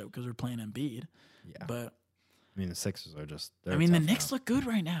matchup because we're playing Embiid. Yeah. But I mean, the Sixers are just. I mean, the Knicks look good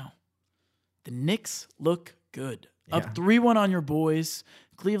right now. The Knicks look good. Yeah. Up 3-1 on your boys.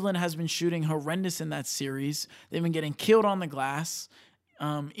 Cleveland has been shooting horrendous in that series. They've been getting killed on the glass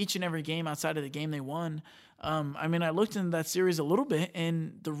each and every game outside of the game they won. I mean, I looked into that series a little bit,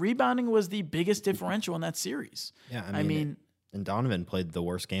 and the rebounding was the biggest differential in that series. Yeah, I mean and Donovan played the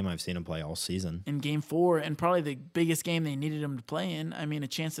worst game I've seen him play all season. in Game 4, and probably the biggest game they needed him to play in. I mean, a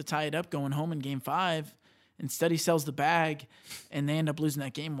chance to tie it up going home in Game 5. Instead, he sells the bag, and they end up losing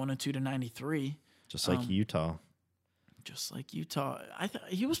that game 102-93. Just like Utah. Just like Utah.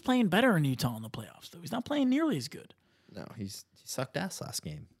 He was playing better in Utah in the playoffs, though. He's not playing nearly as good. No, he sucked ass last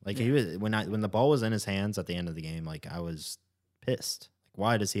game. Like he was when the ball was in his hands at the end of the game. Like I was pissed. Like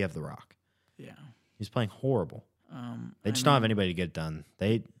why does he have the rock? Yeah, he's playing horrible. They just don't have anybody to get it done.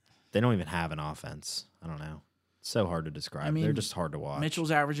 They don't even have an offense. I don't know. It's so hard to describe. I mean, they're just hard to watch.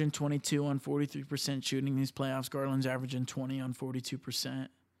 Mitchell's averaging 22 on 43% shooting these playoffs. Garland's averaging 20 on 42%.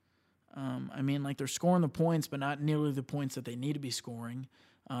 I mean, like they're scoring the points, but not nearly the points that they need to be scoring.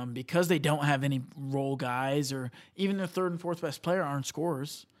 Because they don't have any role guys or even their third and fourth best player aren't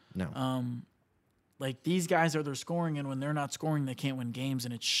scorers. No. Like these guys are their scoring, and when they're not scoring, they can't win games,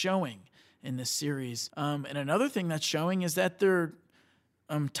 and it's showing in this series. And another thing that's showing is that their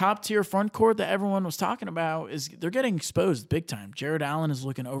top tier front court that everyone was talking about is they're getting exposed big time. Jared Allen is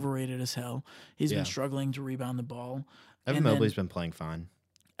looking overrated as hell. He's been struggling to rebound the ball. Evan Mobley's been playing fine.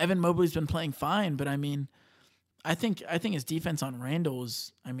 Evan Mobley's been playing fine, but I mean, I think his defense on Randall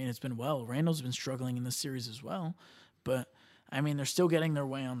is, I mean, it's been well. Randall's been struggling in this series as well, but I mean, they're still getting their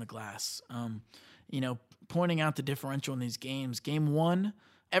way on the glass. Pointing out the differential in these games. Game 1,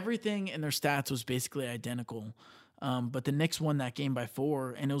 everything in their stats was basically identical, but the Knicks won that game by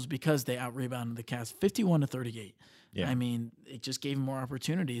 4, and it was because they out-rebounded the Cavs 51-38. Yeah. I mean, it just gave them more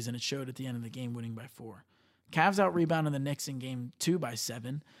opportunities, and it showed at the end of the game winning by 4. Cavs out-rebounded the Knicks in Game 2 by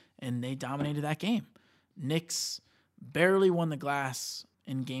 7, and they dominated that game. Knicks barely won the glass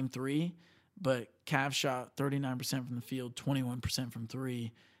in Game 3, but Cavs shot 39% from the field, 21% from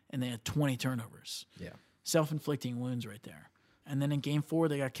 3, and they had 20 turnovers. Yeah. Self-inflicting wounds right there. And then in Game 4,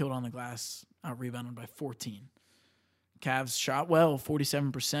 they got killed on the glass, out-rebounded by 14. Cavs shot well,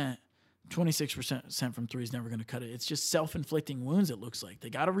 47%. 26% from 3 is never going to cut it. It's just self-inflicting wounds, it looks like. They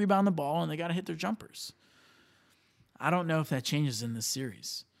got to rebound the ball, and they got to hit their jumpers. I don't know if that changes in this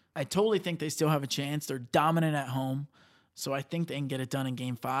series. I totally think they still have a chance. They're dominant at home, so I think they can get it done in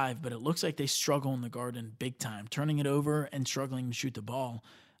Game 5, but it looks like they struggle in the Garden big time, turning it over and struggling to shoot the ball.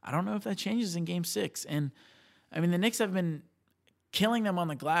 I don't know if that changes in Game 6. And, I mean, the Knicks have been killing them on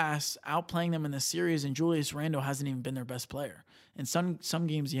the glass, outplaying them in the series, and Julius Randle hasn't even been their best player. In some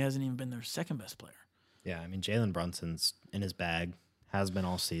games, he hasn't even been their second best player. Yeah, I mean, Jalen Brunson's in his bag, has been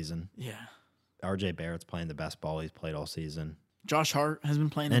all season. Yeah. RJ Barrett's playing the best ball he's played all season. Josh Hart has been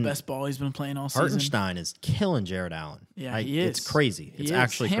playing the best ball he's been playing all season. Hartenstein is killing Jared Allen. Yeah, he is. It's crazy. It's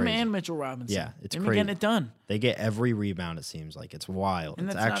actually him crazy. and Mitchell Robinson. Yeah, it's They've crazy. Been getting it done. They get every rebound, it seems like. It's wild. And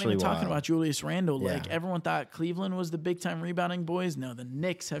it's that's actually not even wild. talking about Julius Randle. Yeah. Like, everyone thought Cleveland was the big-time rebounding boys. No, the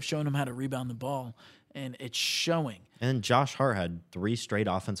Knicks have shown him how to rebound the ball, and it's showing. And Josh Hart had 3 straight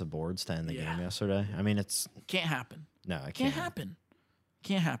offensive boards to end the game yesterday. I mean, it's... Can't happen. No, it Can't happen.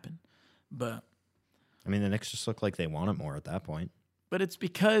 Can't happen. But... I mean, the Knicks just look like they want it more at that point. But it's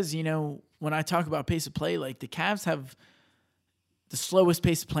because, when I talk about pace of play, like the Cavs have the slowest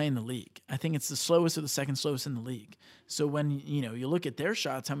pace of play in the league. I think it's the slowest or the second slowest in the league. So when, you look at their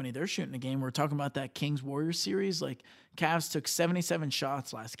shots, how many they're shooting a game, we're talking about that Kings-Warriors series. Like, Cavs took 77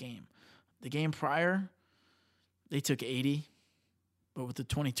 shots last game. The game prior, they took 80. But with the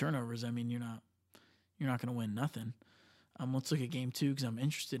 20 turnovers, I mean, you're not going to win nothing. Let's look at Game 2 because I'm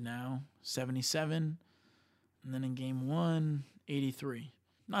interested now. 77. And then in Game 1, 83.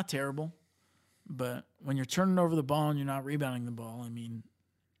 Not terrible. But when you're turning over the ball and you're not rebounding the ball, I mean,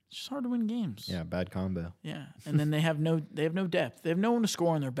 it's just hard to win games. Yeah, bad combo. Yeah. And then they have no depth. They have no one to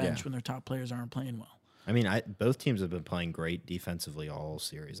score on their bench when their top players aren't playing well. I mean, both teams have been playing great defensively all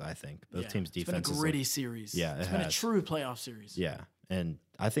series, I think. Both teams' defense It's been a gritty series. Yeah, it's been a true playoff series. Yeah, and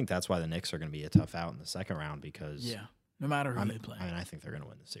I think that's why the Knicks are going to be a tough out in the second round because no matter who they play. I mean, I think they're going to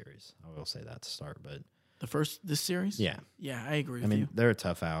win the series. I will say that to start, but this series? Yeah. Yeah, I agree with you. I mean, they're a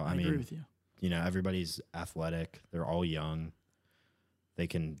tough out. I agree with you. You know, everybody's athletic. They're all young. They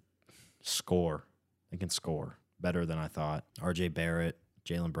can score. They can score better than I thought. R.J. Barrett,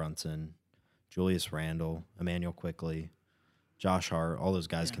 Jalen Brunson, Julius Randle, Emmanuel Quickley, Josh Hart, all those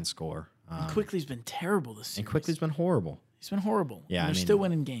guys can score. Quickley's been terrible this series. And Quickley's been horrible. He's been horrible. Yeah, they're still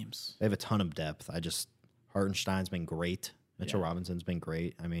winning games. They have a ton of depth. Hartenstein's been great. Mitchell Robinson's been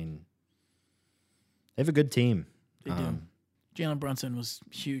great. I mean, they have a good team. They do. Jalen Brunson was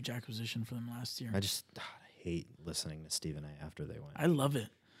a huge acquisition for them last year. I hate listening to Stephen A. after they win. I love it.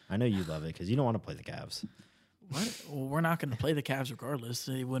 I know you love it because you don't want to play the Cavs. What? Well, we're not going to play the Cavs regardless.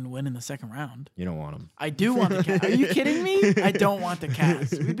 They wouldn't win in the second round. You don't want them. I do want the Cavs. Are you kidding me? I don't want the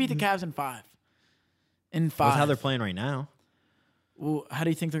Cavs. We beat the Cavs in 5. That's how they're playing right now. Well, how do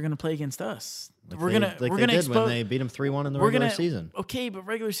you think they're going to play against us? We're gonna when they beat them 3-1 in the regular season. Okay, but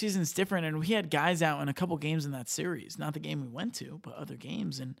regular season's different, and we had guys out in a couple games in that series. Not the game we went to, but other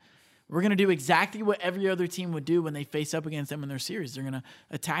games, and we're gonna do exactly what every other team would do when they face up against them in their series. They're gonna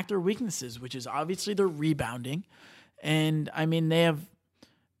attack their weaknesses, which is obviously their rebounding, and I mean they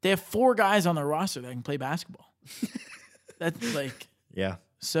have 4 guys on their roster that can play basketball. That's like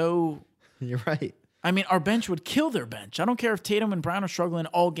So you're right. I mean, our bench would kill their bench. I don't care if Tatum and Brown are struggling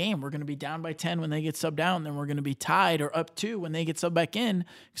all game. We're going to be down by 10 when they get subbed out, and then we're going to be tied or up 2 when they get subbed back in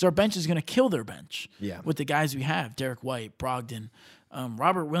because our bench is going to kill their bench with the guys we have. Derek White, Brogdon.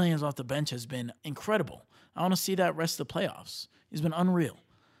 Robert Williams off the bench has been incredible. I want to see that rest of the playoffs. He's been unreal.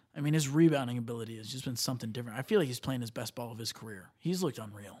 I mean, his rebounding ability has just been something different. I feel like he's playing his best ball of his career. He's looked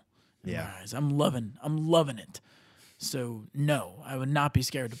unreal in my eyes. I'm loving it. So, no, I would not be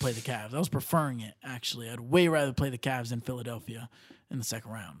scared to play the Cavs. I was preferring it, actually. I'd way rather play the Cavs than Philadelphia in the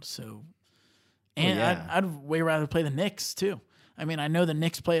second round. So, and I'd way rather play the Knicks, too. I mean, I know the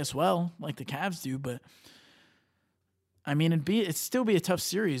Knicks play us well, like the Cavs do, but, I mean, it'd still be a tough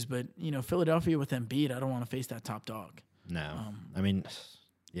series, but, you know, Philadelphia with Embiid, I don't want to face that top dog. No. I mean,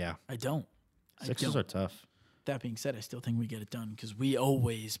 yeah. I don't. Sixers are tough. That being said, I still think we get it done because we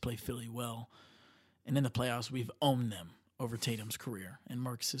always play Philly well. And in the playoffs, we've owned them over Tatum's career and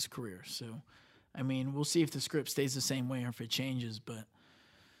Marcus's career. So, I mean, we'll see if the script stays the same way or if it changes. But,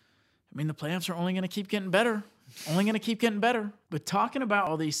 I mean, the playoffs are only going to keep getting better. But talking about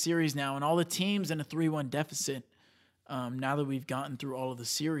all these series now and all the teams in a 3-1 deficit, now that we've gotten through all of the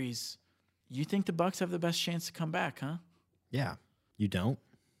series, you think the Bucks have the best chance to come back, huh? Yeah. You don't?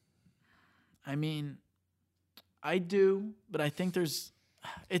 I mean, I do, but I think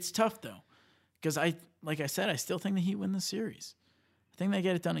it's tough, though. Because like I said, I still think the Heat win the series. I think they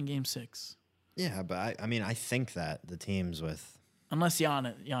get it done in Game 6. Yeah, but I think that the teams with unless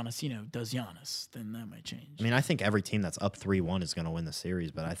Giannis, does Giannis, then that might change. I mean, I think every team that's up 3-1 is going to win the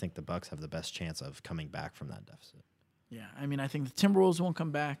series, but I think the Bucks have the best chance of coming back from that deficit. Yeah, I mean, I think the Timberwolves won't come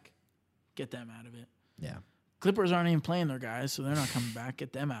back. Get them out of it. Yeah. Clippers aren't even playing their guys, so they're not coming back.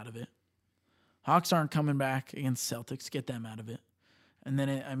 Get them out of it. Hawks aren't coming back against Celtics. Get them out of it. And then,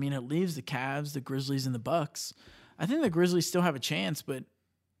 it leaves the Cavs, the Grizzlies, and the Bucks. I think the Grizzlies still have a chance, but,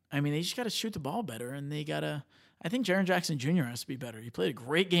 they just got to shoot the ball better, and they got to – I think Jaren Jackson Jr. has to be better. He played a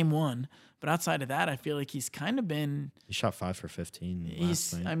great Game 1, but outside of that, I feel like he's kind of been – He shot 5 for 15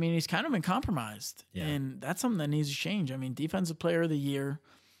 he's kind of been compromised, and that's something that needs to change. Defensive Player of the Year.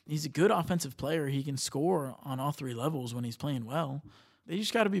 He's a good offensive player. He can score on all 3 levels when he's playing well. They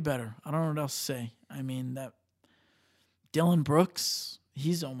just got to be better. I don't know what else to say. That – Dylan Brooks,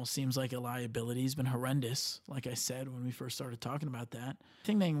 he's almost seems like a liability. He's been horrendous, like I said when we first started talking about that. I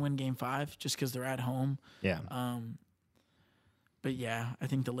think they can win Game 5 just because they're at home. Yeah. But yeah, I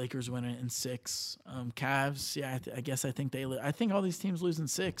think the Lakers win it in 6. Cavs, yeah, I think I think all these teams lose in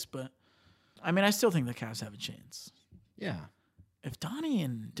 6, but I still think the Cavs have a chance. Yeah. If Donnie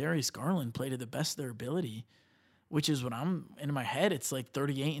and Darius Garland play to the best of their ability, which is what I'm in my head, it's like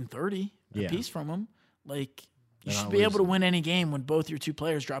 38 and 30 a piece from them. Like, you should be able to win any game when both your 2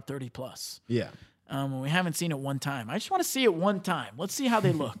 players drop 30 plus. Yeah. We haven't seen it one time. I just want to see it one time. Let's see how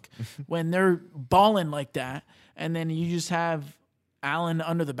they look when they're balling like that. And then you just have Allen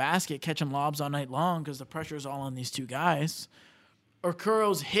under the basket catching lobs all night long because the pressure is all on these 2 guys. Or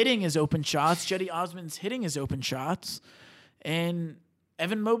Kuro's hitting his open shots. Cedi Osman's hitting his open shots. And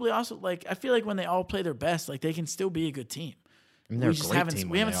Evan Mobley also, I feel like when they all play their best, they can still be a good team. We just haven't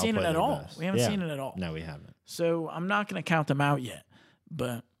seen it at all. We haven't seen it at all. No, we haven't. So I'm not going to count them out yet.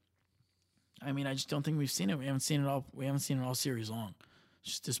 But I mean, I just don't think we've seen it. We haven't seen it all. We haven't seen it all series long.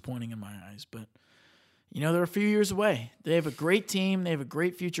 It's just disappointing in my eyes. But they're a few years away. They have a great team. They have a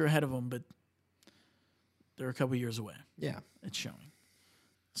great future ahead of them. But they're a couple years away. Yeah, it's showing.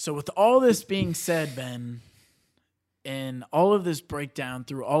 So with all this being said, Ben, and all of this breakdown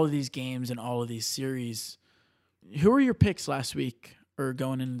through all of these games and all of these series, who are your picks last week or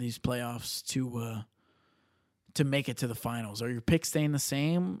going into these playoffs to make it to the finals? Are your picks staying the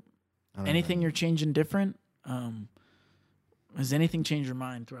same? Anything you're changing different? Has anything changed your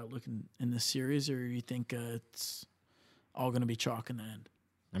mind throughout looking in this series, or you think it's all going to be chalk in the end?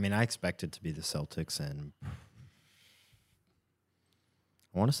 I mean, I expect it to be the Celtics, and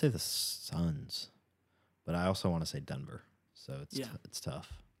I want to say the Suns, but I also want to say Denver. So it's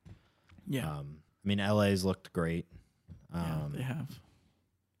tough. Yeah. I mean, LA's looked great. Yeah, they have.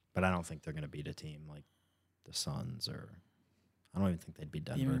 But I don't think they're going to beat a team like the Suns, or I don't even think they'd beat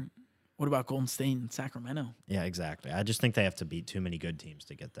Denver. What about Golden State and Sacramento? Yeah, exactly. I just think they have to beat too many good teams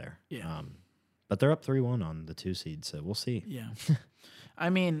to get there. Yeah. But they're up 3-1 on the 2 seed, so we'll see. Yeah.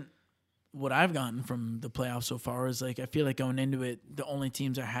 I mean, what I've gotten from the playoffs so far is I feel like going into it, the only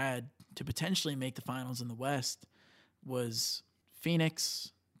teams I had to potentially make the finals in the West was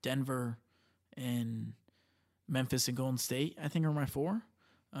Phoenix, Denver, and Memphis and Golden State, I think, are my 4.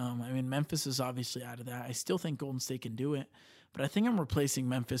 I mean, Memphis is obviously out of that. I still think Golden State can do it, but I think I'm replacing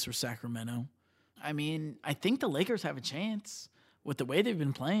Memphis or Sacramento. I mean, I think the Lakers have a chance with the way they've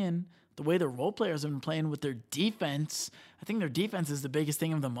been playing, the way their role players have been playing with their defense. I think their defense is the biggest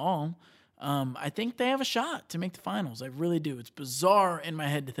thing of them all. I think they have a shot to make the finals. I really do. It's bizarre in my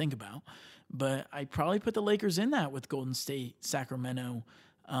head to think about, but I probably put the Lakers in that with Golden State, Sacramento,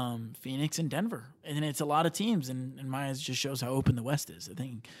 Phoenix, and Denver. And it's a lot of teams, and in my eyes, it just shows how open the West is. I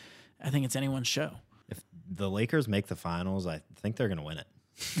think it's anyone's show. If the Lakers make the finals, I think they're going to win it.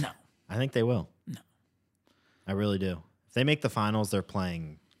 No. I think they will. No. I really do. If they make the finals, they're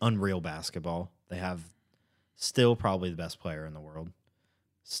playing unreal basketball. They have still probably the best player in the world.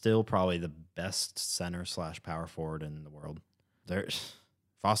 Still probably the best center/power forward in the world.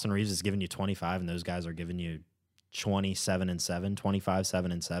 Austin Reeves is giving you 25, and those guys are giving you 27-7,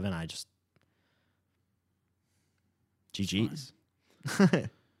 25-7-7. GG's.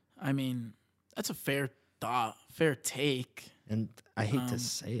 I mean, that's a fair take. And I hate to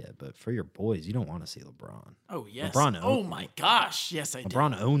say it, but for your boys, you don't want to see LeBron. Oh, yes. LeBron my gosh. Yes, I do.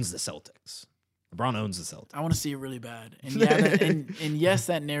 LeBron owns the Celtics. LeBron owns the Celtics. I want to see it really bad. And and yes,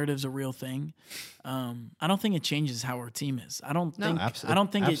 that narrative's a real thing. I don't think it changes how our team is. I don't think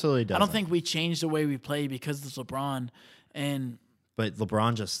absolutely doesn't. I don't think we change the way we play because it's LeBron. But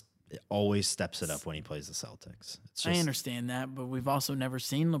LeBron just always steps it up when he plays the Celtics. I understand that, but we've also never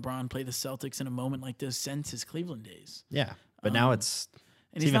seen LeBron play the Celtics in a moment like this since his Cleveland days. Yeah, but now it's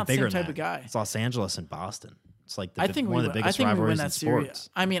he's even not the bigger same type than of guy. It's Los Angeles and Boston. It's like one of the biggest I think we rivalries win that in series. sports.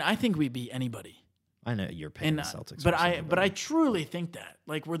 I mean, I think we beat anybody. I know you're picking the Celtics, but I truly think that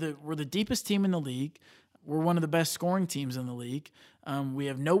we're the deepest team in the league. We're one of the best scoring teams in the league. We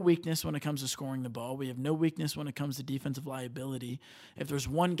have no weakness when it comes to scoring the ball. We have no weakness when it comes to defensive liability. If there's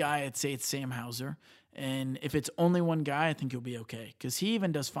one guy, I'd say it's Sam Hauser. And if it's only one guy, I think he'll be okay because he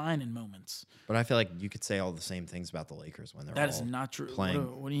even does fine in moments. But I feel like you could say all the same things about the Lakers when they're that is not true.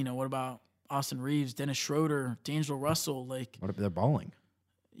 Playing. What do you know? What about Austin Reeves, Dennis Schroeder, D'Angelo Russell? What if they're balling?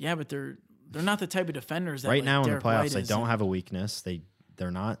 Yeah, but they're not the type of defenders that right now Derek in the playoffs White they don't have a weakness.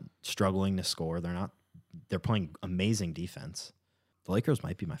 They're not struggling to score. They're playing amazing defense. The Lakers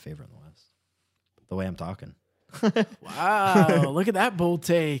might be my favorite in the West. The way I'm talking. Wow, look at that bold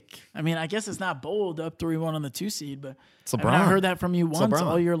take. I mean, I guess it's not bold, up 3-1 on the 2 seed, but it's LeBron. I've not heard that from you once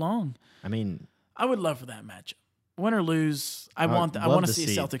all year long. I mean, I would love for that matchup. Win or lose, I want to see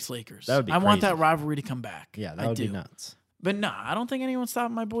Celtics Lakers. That would be I want that rivalry to come back. Yeah, that would be nuts. But no, I don't think anyone's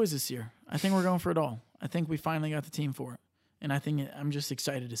stopping my boys this year. I think we're going for it all. I think we finally got the team for it. And I'm just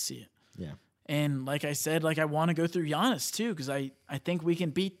excited to see it. Yeah. And like I said, I want to go through Giannis too, because I think we can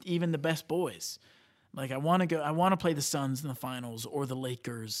beat even the best boys. I want to play the Suns in the finals or the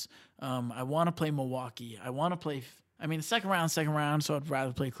Lakers. I want to play Milwaukee. I want to play. I mean, second round. So I'd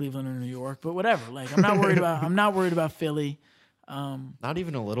rather play Cleveland or New York. But whatever. I'm not worried about Philly. Not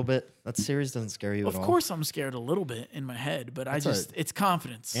even a little bit. That series doesn't scare you at all. Of course, I'm scared a little bit in my head, but it's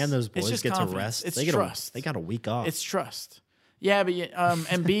confidence. And those boys get confidence. to rest. It's trust. They got a week off. It's trust. Yeah, but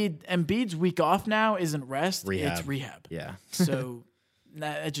Embiid's week off now isn't rest. Rehab. It's rehab. Yeah. So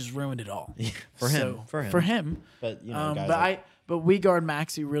that just ruined it all. Yeah, for him. But but we guard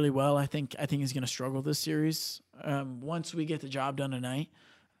Maxey really well. I think he's going to struggle this series. Once we get the job done tonight,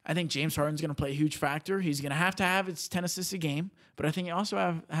 I think James Harden's going to play a huge factor. He's going to have his 10 assists a game, but I think he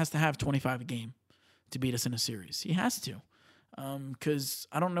also has to have 25 a game to beat us in a series. He has to, because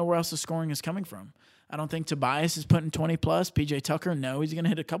I don't know where else the scoring is coming from. I don't think Tobias is putting 20 plus. PJ Tucker, no, he's going to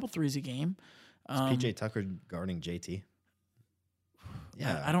hit a couple threes a game. Is PJ Tucker guarding JT?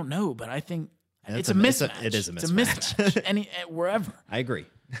 Yeah, I don't know, but I think Yeah, it's a mismatch. It is a mismatch. It's a mismatch. Wherever. I agree.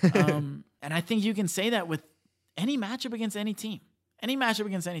 And I think you can say that with any matchup against any team. Any matchup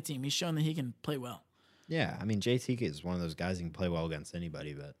against any team, he's shown that he can play well. Yeah, I mean, JT is one of those guys who can play well against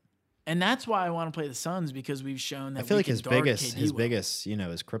anybody, but And that's why I want to play the Suns, because we've shown that I feel like his biggest, his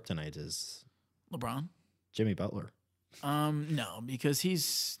kryptonite is LeBron. Jimmy Butler. No, because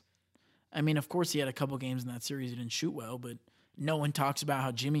of course he had a couple games in that series he didn't shoot well, but no one talks about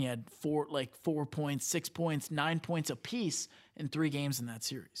how Jimmy had 4 points, 6 points, 9 points apiece in 3 games in that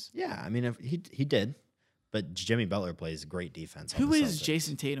series. Yeah, I mean, if he did, but Jimmy Butler plays great defense. Who is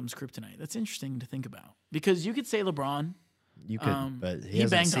Jason Tatum's kryptonite? That's interesting to think about, because you could say LeBron. You could, but he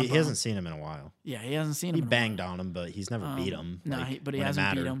hasn't seen him in a while. Yeah, he hasn't seen him. He banged on him, but he's never beat him. But he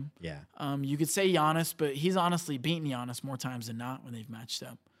hasn't beat him. Yeah. You could say Giannis, but he's honestly beaten Giannis more times than not when they've matched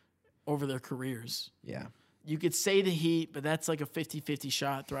up over their careers. Yeah. You could say the Heat, but that's like a 50-50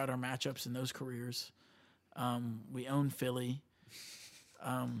 shot throughout our matchups in those careers. We own Philly.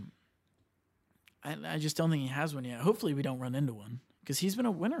 I just don't think he has one yet. Hopefully we don't run into one, because he's been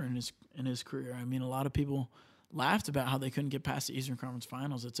a winner in his career. I mean, a lot of people laughed about how they couldn't get past the Eastern Conference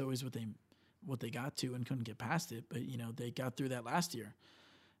Finals. It's always what they got to and couldn't get past it. But, they got through that last year.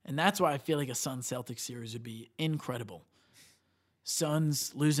 And that's why I feel like a Suns-Celtics series would be incredible.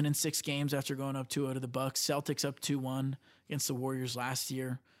 Suns losing in 6 games after going up 2-0 to the Bucks. Celtics up 2-1 against the Warriors last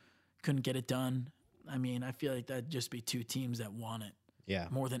year. Couldn't get it done. I mean, I feel like that'd just be 2 teams that want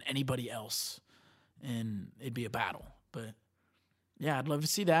it more than anybody else. And it'd be a battle. But yeah, I'd love to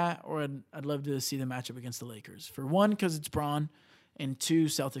see that, or I'd love to see the matchup against the Lakers. For one, because it's Bron, and 2,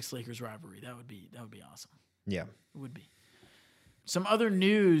 Celtics-Lakers rivalry. That would be awesome. Yeah, it would be. Some other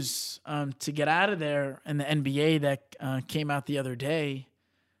news to get out of there in the NBA that came out the other day.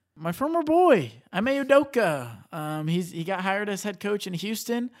 My former boy, Ime Udoka. He got hired as head coach in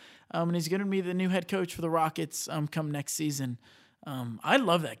Houston, and he's going to be the new head coach for the Rockets come next season. I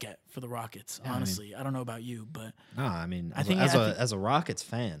love that get for the Rockets, honestly. I don't know about you, but I think as a Rockets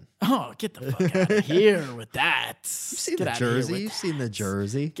fan. Oh, get the fuck out of here with that. You've seen the jersey. You've seen the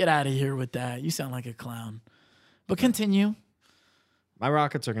jersey. Get out of here with that. You sound like a clown. But continue. My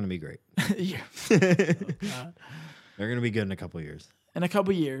Rockets are going to be great. Yeah. They're going to be good in a couple of years. In a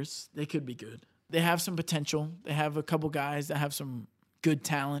couple of years, they could be good. They have some potential. They have a couple guys that have some good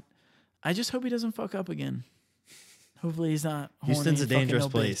talent. I just hope he doesn't fuck up again. Hopefully he's not horny. Houston's a dangerous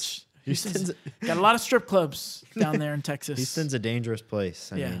place. Houston's got a lot of strip clubs down there in Texas. Houston's a dangerous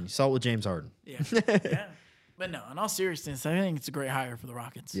place. I mean, you saw it with James Harden. Yeah. But no, in all seriousness, I think it's a great hire for the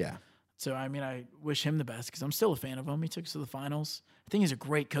Rockets. Yeah. So, I wish him the best, because I'm still a fan of him. He took us to the finals. I think he's a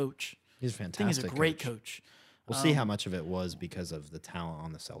great coach. He's a fantastic I think he's a great coach. We'll see how much of it was because of the talent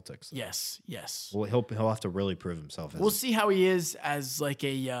on the Celtics. Yes. Well, he'll have to really prove himself. We'll see how he is as like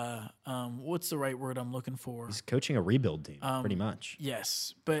a what's the right word I'm looking for? He's coaching a rebuild team, pretty much.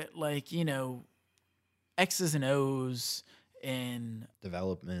 Yes, but X's and O's and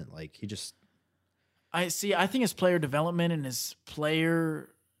development. I think his player development and his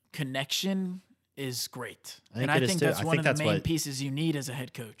player connection is great. I think that's one of the main pieces you need as a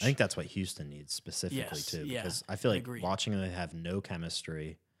head coach. I think that's what Houston needs specifically too. Because I feel like watching them have no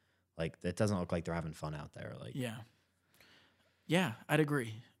chemistry, it doesn't look like they're having fun out there. Yeah, I'd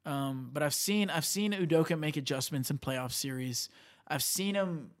agree. But I've seen Udoka make adjustments in playoff series. I've seen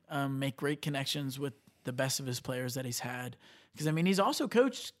him make great connections with the best of his players that he's had. Because, he's also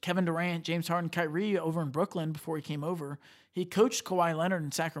coached Kevin Durant, James Harden, Kyrie over in Brooklyn before he came over. He coached Kawhi Leonard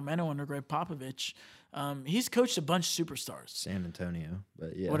in Sacramento under Greg Popovich. He's coached a bunch of superstars. San Antonio,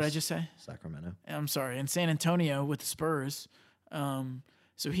 but yeah. What did I just say? Sacramento. I'm sorry. And San Antonio with the Spurs.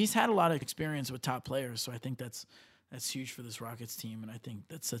 So he's had a lot of experience with top players. So I think that's huge for this Rockets team, and I think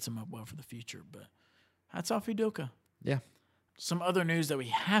that sets him up well for the future. But hats off Udoka. Yeah. Some other news that we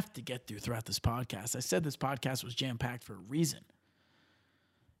have to get through throughout this podcast. I said this podcast was jam-packed for a reason.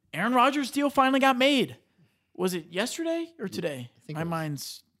 Aaron Rodgers' deal finally got made. Was it yesterday or today? My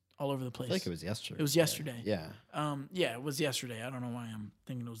mind's all over the place. I think it was yesterday. It was yesterday. Yeah. It was yesterday. I don't know why I'm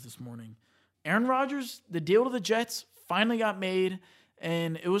thinking it was this morning. Aaron Rodgers, the deal to the Jets finally got made,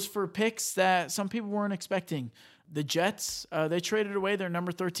 and it was for picks that some people weren't expecting. The Jets, they traded away their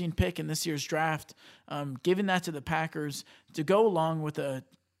number 13 pick in this year's draft, giving that to the Packers to go along with a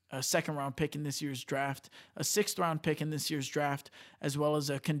a second-round pick in this year's draft, a sixth-round pick in this year's draft, as well as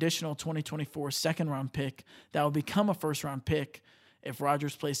a conditional 2024 second-round pick that will become a first-round pick if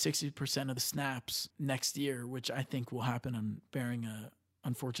Rodgers plays 60% of the snaps next year, which I think will happen on bearing a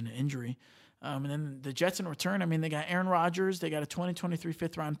unfortunate injury. And then the Jets in return, I mean, they got Aaron Rodgers, they got a 2023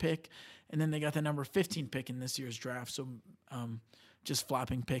 fifth-round pick, and then they got the number 15 pick in this year's draft. So just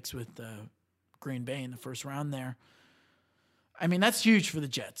flopping picks with Green Bay in the first round there. I mean, that's huge for the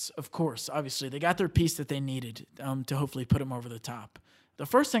Jets, of course. Obviously, they got their piece that they needed to hopefully put them over the top. The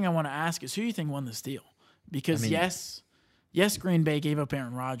first thing I want to ask is who you think won this deal? Because, yes, Green Bay gave up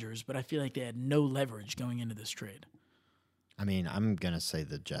Aaron Rodgers, but I feel like they had no leverage going into this trade. I mean, I'm going to say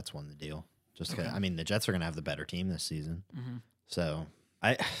the Jets won the deal. Just because, I mean, the Jets are going to have the better team this season. Mm-hmm. So,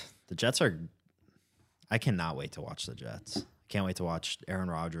 the Jets are – I cannot wait to watch the Jets. Can't wait to watch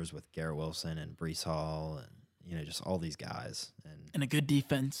Aaron Rodgers with Garrett Wilson and Breece Hall and, you know, just all these guys. And a good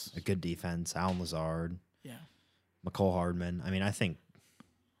defense. Alan Lazard. Yeah. McCole Hardman. I mean, I think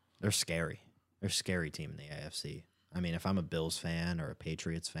they're scary. They're a scary team in the AFC. I mean, if I'm a Bills fan or a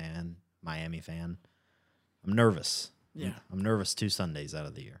Patriots fan, Miami fan, I'm nervous. Yeah. I'm nervous 2 Sundays out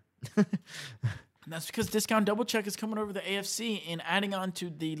of the year. And that's because Discount Double Check is coming over the AFC and adding on to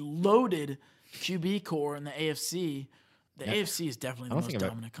the loaded QB core in the AFC. The AFC is definitely the most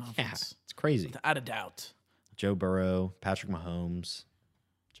dominant conference. Yeah, it's crazy. Without a doubt. Joe Burrow, Patrick Mahomes,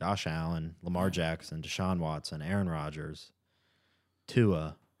 Josh Allen, Lamar Jackson, Deshaun Watson, Aaron Rodgers,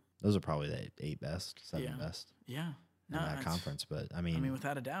 Tua. Those are probably the 7 best. Yeah. In that conference. But, I mean,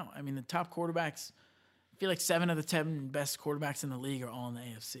 without a doubt. I mean, the top quarterbacks, I feel like 7 of the 10 best quarterbacks in the league are all in the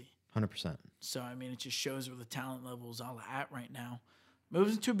AFC. 100%. So, I mean, it just shows where the talent level is all at right now.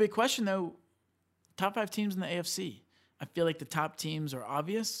 Moves into a big question, though. Top 5 teams in the AFC. I feel like the top teams are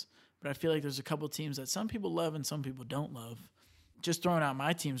obvious, but I feel like there's a couple of teams that some people love and some people don't love. Just throwing out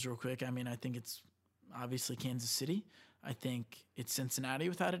my teams real quick, I mean, I think it's obviously Kansas City. I think it's Cincinnati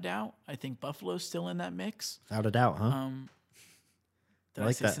without a doubt. I think Buffalo's still in that mix. Without a doubt, huh? I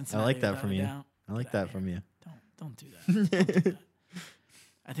like that. I like that from you. I like that from you. Don't do that. Don't do that.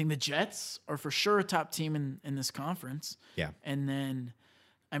 I think the Jets are for sure a top team in this conference. Yeah. And then,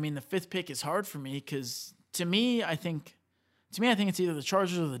 I mean, the 5th pick is hard for me because to me, I think it's either the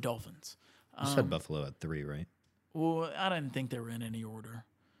Chargers or the Dolphins. You said Buffalo at 3, right? Well, I didn't think they were in any order.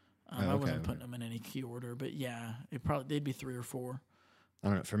 I wasn't putting them in any key order, but yeah, they'd be 3 or 4. I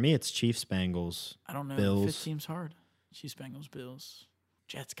don't know. For me, it's Chiefs, Bengals. I don't know. Bills. The 5th team's hard. Chiefs, Bengals, Bills.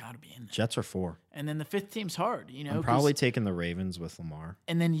 Jets got to be in there. Jets are 4. And then the 5th team's hard. You know, I'm probably taking the Ravens with Lamar.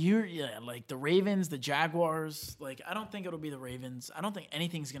 And then like the Ravens, the Jaguars. Like, I don't think it'll be the Ravens. I don't think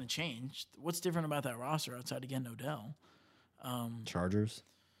anything's going to change. What's different about that roster outside of getting Odell? Chargers.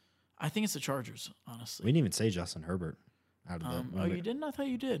 I think it's the Chargers, honestly. We didn't even say Justin Herbert out of the. You didn't? I thought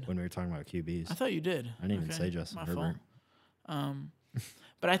you did. When we were talking about QBs, I thought you did. I didn't even say Justin Herbert.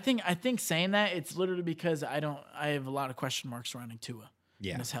 But I think saying that it's literally because I have a lot of question marks surrounding Tua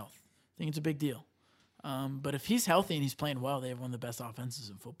and his health. I think it's a big deal. But if he's healthy and he's playing well, they have one of the best offenses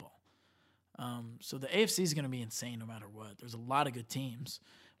in football. So the AFC is going to be insane no matter what. There's a lot of good teams.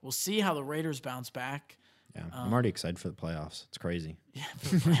 We'll see how the Raiders bounce back. Yeah, I'm already excited for the playoffs. It's crazy. Yeah,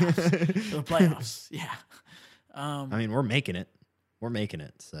 for the playoffs. Yeah. I mean, we're making it.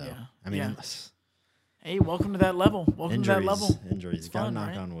 So, yeah. I mean, hey, welcome to that level. Welcome to that level. Injuries. Got to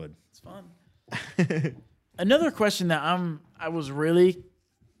knock on wood. It's fun. Another question that I was really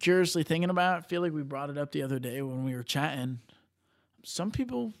curiously thinking about. I feel like we brought it up the other day when we were chatting. Some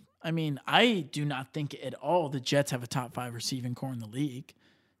people, I mean, I do not think at all the Jets have a top 5 receiving core in the league.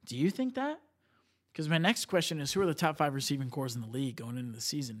 Do you think that? Because my next question is, who are the top 5 receiving cores in the league going into the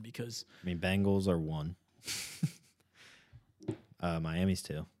season? Because I mean, Bengals are 1. Miami's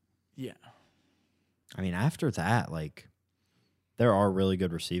 2. Yeah. I mean, after that, like, there are really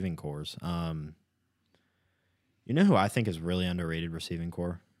good receiving cores. You know who I think is really underrated receiving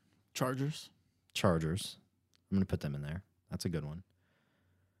core? Chargers. I'm going to put them in there. That's a good one.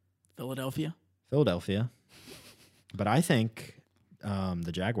 Philadelphia. But I think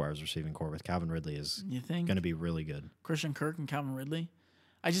the Jaguars receiving core with Calvin Ridley is going to be really good. Christian Kirk and Calvin Ridley.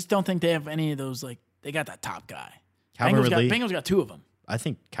 I just don't think they have any of those. Like, they got that top guy. Bengals got 2 of them. I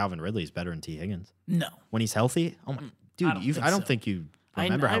think Calvin Ridley is better than T. Higgins. No. When he's healthy? Oh, my. Dude, I don't think you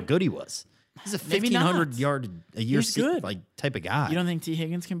remember how good he was. He's a 1,500 yard a year type of guy. You don't think T.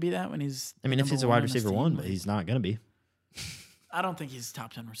 Higgins can be that when he's I mean, if he's a wide receiver 1, but he's not going to be. I don't think he's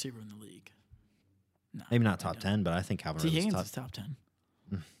top 10 receiver in the league. No, maybe not top 10, but I think Calvin Ridley is top 10.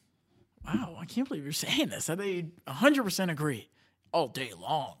 Wow, I can't believe you're saying this. I think you'd 100% agree all day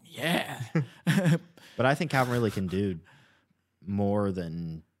long. Yeah. But I think Calvin Ridley can do more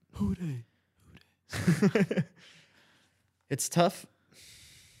than Who they? It's tough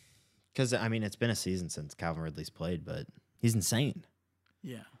because, I mean, it's been a season since Calvin Ridley's played, but he's insane.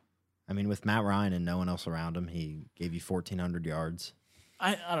 Yeah. I mean, with Matt Ryan and no one else around him, he gave you 1,400 yards.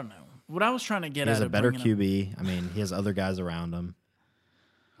 I don't know. What I was trying to get He has at a of better bringing up- QB. I mean, he has other guys around him.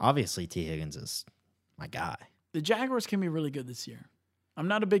 Obviously, T. Higgins is my guy. the Jaguars can be really good this year. I'm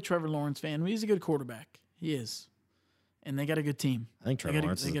not a big Trevor Lawrence fan, but he's a good quarterback. He is. And they got a good team. I think Trevor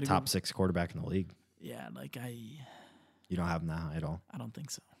Lawrence is they a got a top good- 6 quarterback in the league. Yeah, like You don't have him that high at all. I don't think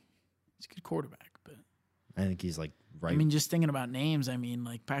so. He's a good quarterback, but I think he's like right. I mean, just thinking about names, I mean,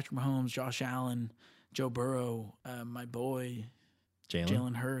 like Patrick Mahomes, Josh Allen, Joe Burrow, my boy,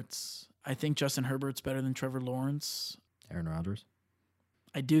 Jalen Hurts. I think Justin Herbert's better than Trevor Lawrence. Aaron Rodgers.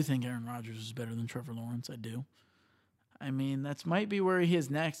 I do think Aaron Rodgers is better than Trevor Lawrence. I do. I mean, that might be where he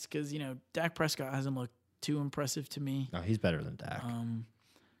is next because, Dak Prescott hasn't looked too impressive to me. No, he's better than Dak.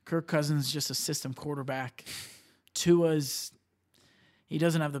 Kirk Cousins is just a system quarterback. Tua's, he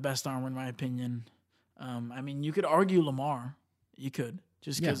doesn't have the best arm in my opinion. I mean, you could argue Lamar. You could,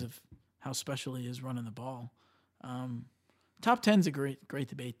 just because of how special he is running the ball. Top 10's a great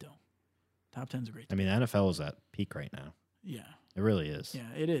debate, though. Top 10's a great I debate. mean, the NFL is at peak right now. Yeah. It really is. Yeah,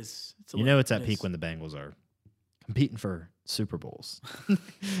 it is. It's It's at it peak is. when the Bengals are competing for Super Bowls.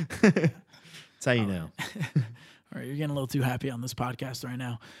 That's how you know. All right, you're getting a little too happy on this podcast right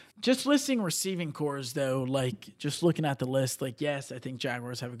now. Just listing receiving cores, though, like just looking at the list, like, yes, I think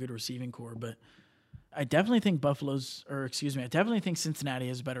Jaguars have a good receiving core, but I definitely think I definitely think Cincinnati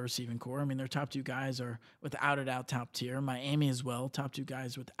has a better receiving core. I mean, their top 2 guys are without a doubt top tier. Miami as well, top 2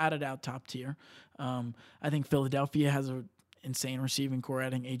 guys without a doubt top tier. I think Philadelphia has an insane receiving core. I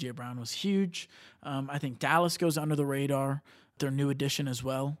think A.J. Brown was huge. I think Dallas goes under the radar. Their new addition as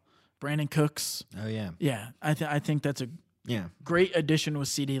well. Brandon Cooks. Oh, yeah. Yeah, I think that's a Yeah. great addition with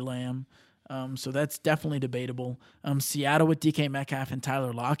CeeDee Lamb. So that's definitely debatable. Seattle with DK Metcalf and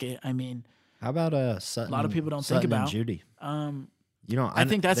Tyler Lockett. I mean, How about Sutton? A lot of people don't Sutton think and about. Judy. I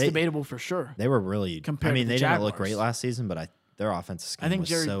think that's debatable for sure. They were really. Compared I mean, to the they didn't look Jaguars. great last season, but their offensive scheme was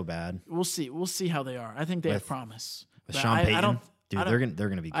so bad. We'll see. We'll see how they are. I think they have With- promise. With But Sean Payton, I don't. dude, I don't, they're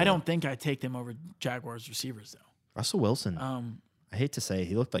gonna be. Good. I don't think I take them over Jaguars receivers though. Russell Wilson. I hate to say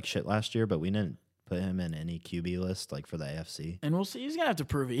he looked like shit last year, but we didn't put him in any QB list like for the AFC. And we'll see. He's gonna have to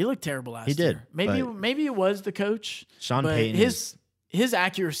prove it. He looked terrible last He did, year. but- Maybe it was the coach. Sean but Payton his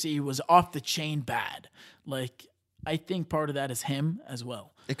accuracy was off the chain bad. Like I think part of that is him as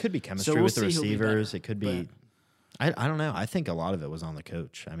well. It could be chemistry we'll with the see who'll be receivers. better, It could be. I don't know. I think a lot of it was on the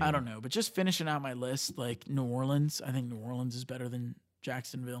coach. I mean, I don't know, but just finishing out my list, like New Orleans, I think New Orleans is better than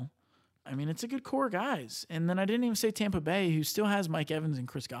Jacksonville. I mean, it's a good core of guys. And then I didn't even say Tampa Bay, who still has Mike Evans and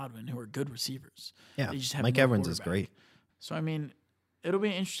Chris Godwin, who are good receivers. Yeah, They just have Mike no Evans is quarterback. great. So, I mean, it'll be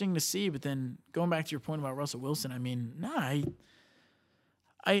interesting to see. But then going back to your point about Russell Wilson, I mean,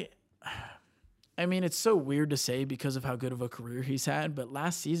 I mean, it's so weird to say because of how good of a career he's had. But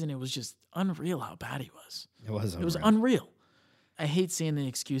last season, it was just unreal how bad he was. It was. It was unreal. I hate seeing the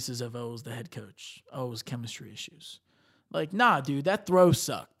excuses of, oh, it was the head coach. Oh, it was chemistry issues. Like, nah, dude, that throw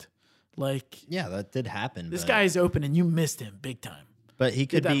sucked. Like, Yeah, that did happen. this but, guy's open and you missed him big time. but he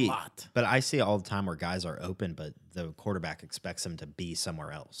could did that be. a lot. But I see all the time where guys are open, but the quarterback expects him to be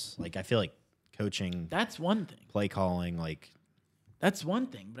somewhere else. Like I feel like coaching, That's one thing. play calling, like That's one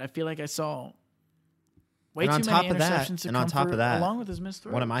thing. But I feel like I saw way And too on many top of that- interceptions to and on top comfort of that, along with his missed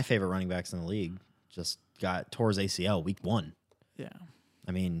throws. one of my favorite running backs in the league just tore his ACL week 1. Yeah.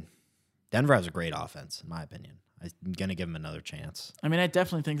 I mean, Denver has a great offense, in my opinion. I'm gonna give him another chance. I mean, I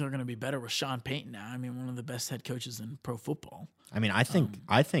definitely think they're going to be better with Sean Payton now. I mean, one of the best head coaches in pro football. I mean, I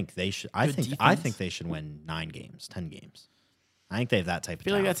think they should. I good think defense. they should win 9 games, 10 games. I think they have that type of. I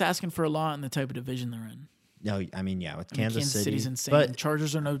feel like talent. that's asking for a lot in the type of division they're in. No, I mean, yeah, with I mean, Kansas City, City's insane. but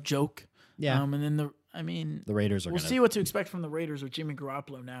Chargers are no joke. Yeah. And then the Raiders are. we'll gonna, see what to expect from the Raiders with Jimmy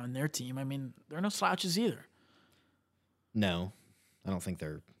Garoppolo now and their team. I mean, they're no slouches either. No, I don't think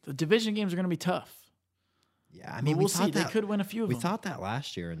they're. The division games are going to be tough. Yeah, I But mean, we'll we see. thought They that, could win a few of we them. thought that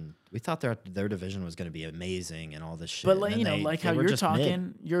last year, and we thought their division was going to be amazing and all this shit. But and like, then they how were you're just mid.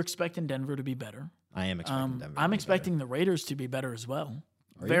 talking, you're expecting Denver to be better. I am expecting Denver. to I'm be expecting the Raiders to be better as well.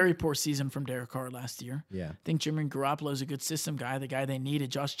 Are you? Very poor season from Derek Carr last year. better. Yeah, I think Jimmy Garoppolo is a good system guy, the guy they needed.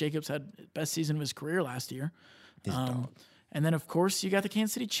 Josh Jacobs had best season of his career last year. he's a dog. And then, of course, you got the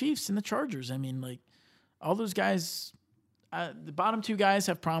Kansas City Chiefs and the Chargers. I mean, like, all those guys, the bottom 2 guys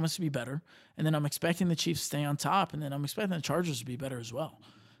have promised to be better. And then I'm expecting the Chiefs to stay on top. And then I'm expecting the Chargers to be better as well.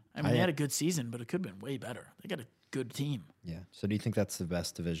 I mean, they had a good season, but it could have been way better. They got a good team. Yeah. So, do you think that's the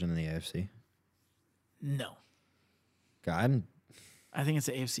best division in the AFC? No. God, I think it's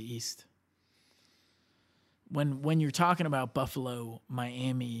the AFC East. When you're talking about Buffalo,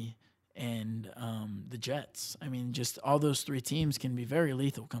 Miami, and the Jets, I mean, just all those three teams can be very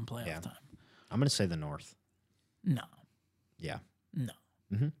lethal come playoff time. I'm going to say the North. No. Yeah. No.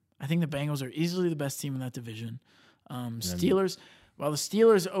 Mm-hmm. I think the Bengals are easily the best team in that division. Steelers, while the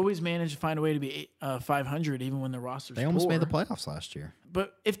Steelers always manage to find a way to be 500 even when their roster's They almost poor. made the playoffs last year.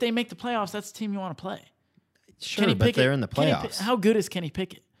 But if they make the playoffs, that's the team you want to play. Sure, Kenny but Pickett, they're in the playoffs. How good is Kenny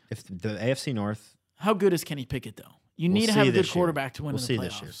Pickett? If the AFC North, How good is Kenny Pickett, though? You need to see have a good this year. quarterback to win We'll in see the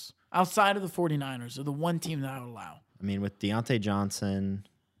this year. playoffs. Outside of the 49ers, are the one team that I would allow. I mean, with Deontay Johnson,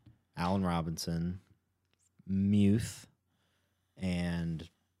 Allen Robinson, Muth, and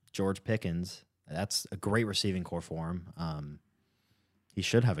George Pickens, that's a great receiving core for him. He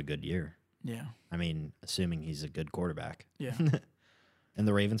should have a good year. Yeah. I mean, assuming he's a good quarterback. Yeah. And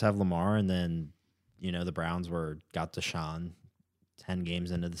the Ravens have Lamar, and then, the Browns got Deshaun 10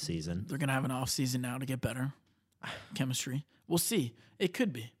 games into the season. They're going to have an offseason now to get better. Chemistry. We'll see. It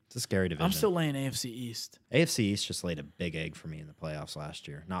could be. It's a scary division. I'm still laying AFC East. AFC East just laid a big egg for me in the playoffs last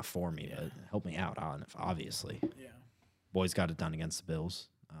year. Not for me, but helped me out, obviously. Yeah. Boys got it done against the Bills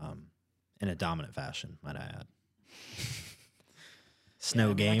in a dominant fashion, might I add.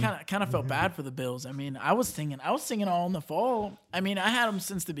 Snow game. I kind of felt bad for the Bills. I mean, I was singing all in the fall. I mean, I had them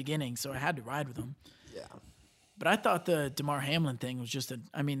since the beginning, so I had to ride with them. Yeah. But I thought the DeMar Hamlin thing was just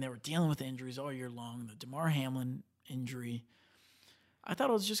they were dealing with injuries all year long. The DeMar Hamlin injury, I thought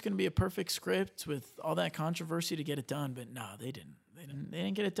it was just going to be a perfect script with all that controversy to get it done, but no, they didn't. They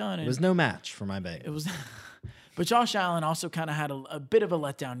didn't get it done. It was no match for my Bengals. It was, but Josh Allen also kind of had a bit of a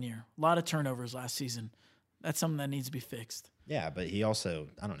letdown year. A lot of turnovers last season. That's something that needs to be fixed. Yeah, but he also,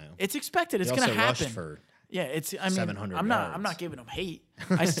 I don't know. It's expected. It's going to happen. For yeah, it's. I mean, 700 I'm yards. not giving him hate.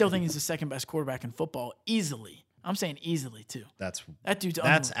 I still think he's the second best quarterback in football, easily. I'm saying easily too. That dude's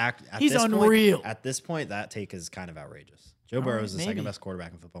he's unreal. At this point, that take is kind of outrageous. Joe Burrow is the second best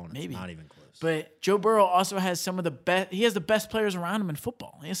quarterback in football, and it's not even close. But Joe Burrow also has some of the best. He has the best players around him in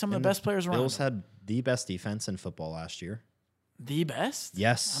football. He has some of the best players around Bills him. had the best defense in football last year. The best?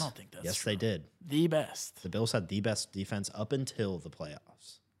 Yes. I don't think that's Yes, true. they did. The best. The Bills had the best defense up until the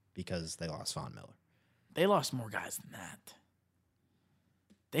playoffs because they lost Von Miller. They lost more guys than that.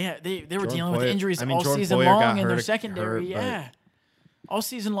 They were Jordan dealing with Poyer- injuries I mean, all Jordan season Poyer long got in their hurt, secondary. but- Yeah. All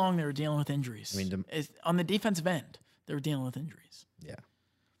season long they were dealing with injuries. I mean, on the defensive end, they were dealing with injuries. Yeah.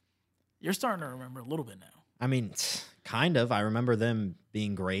 You're starting to remember a little bit now. I mean, kind of. I remember them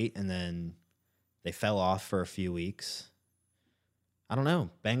being great, and then they fell off for a few weeks. I don't know.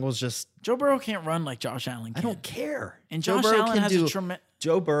 Bengals just... Joe Burrow can't run like Josh Allen can. I don't care. And Joe Josh Burrow Allen can has do- a tremendous...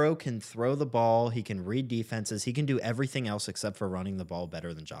 Joe Burrow can throw the ball. He can read defenses. He can do everything else except for running the ball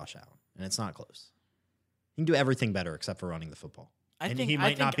better than Josh Allen. And it's not close. He can do everything better except for running the football. I And think he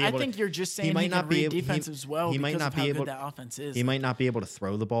might not be able to- you're just saying he might he not can be read able- he- defense as well he might because not of how be good able- that offense is. He might not be able to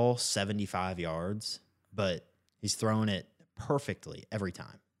throw the ball 75 yards, but he's throwing it perfectly every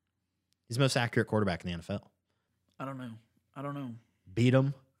time. He's the most accurate quarterback in the NFL. I don't know. Beat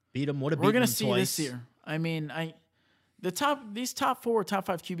him. Would have We're beaten gonna him see twice. this year. I mean, these top 4, top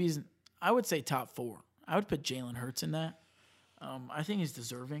 5 QBs. I would say top 4. I would put Jalen Hurts in that. I think he's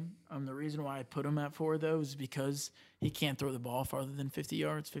deserving. The reason why I put him at 4 though is because he can't throw the ball farther than 50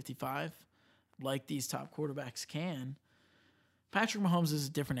 yards, 55, like these top quarterbacks can. Patrick Mahomes is a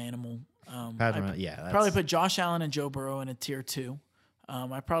different animal. Probably put Josh Allen and Joe Burrow in a tier 2.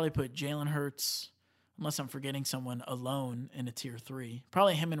 I probably put Jalen Hurts, unless I'm forgetting someone, alone in a tier 3.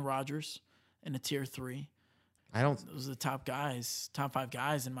 Probably him and Rodgers in a tier 3. Those are the top 5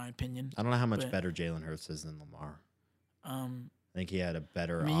 guys in my opinion. I don't know how much better Jalen Hurts is than Lamar. I think he had a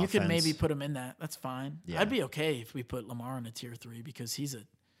better offense. You could maybe put him in that. That's fine. Yeah. I'd be okay if we put Lamar in a tier 3 because he's a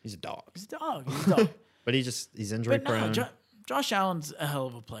dog. He's a dog. He's a dog. But he's injury prone. Josh Allen's a hell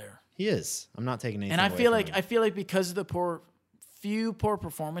of a player. He is. I'm not taking anything And I away feel from like him. Because of the few poor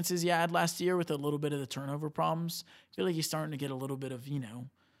performances he had last year with a little bit of the turnover problems, I feel like he's starting to get a little bit of,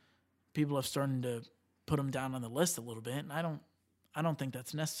 people have started to put him down on the list a little bit, and I don't think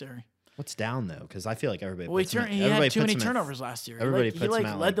that's necessary. What's down though? Because I feel like everybody. Well, he had too many turnovers last year. Everybody he puts him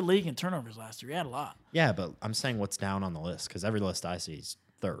at, led the league in turnovers last year. He had a lot. Yeah, but I'm saying what's down on the list because every list I see is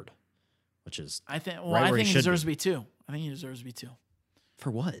 3rd, which is I think where he should deserves to be 2. I think he deserves to be 2. For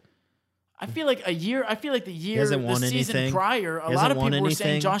what? I feel like the year, hasn't won the season anything. prior, a He lot hasn't of won people were saying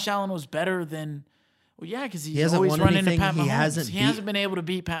anything. Josh Allen was better than. Well, yeah, because he's hasn't always won running into anything. Pat Mahomes. He He hasn't been able to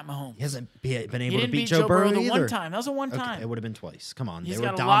beat Pat Mahomes. He hasn't been He able to didn't beat Joe Burrow Burrow the either. one time. That was the one Okay, time. it would have been twice. Come on, He's they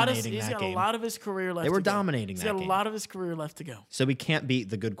were got a lot of. dominating He's that got game. a lot of his career left. They were to go. dominating He's that got game. a lot of his career left to go. So we can't beat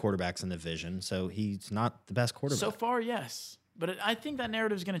the good quarterbacks in the division. So he's not the best quarterback. So far, yes, But I think that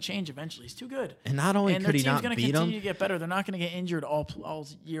narrative is going to change eventually. He's too good. And not only and could their he team's not going to beat continue him, to get better. They're not going to get injured all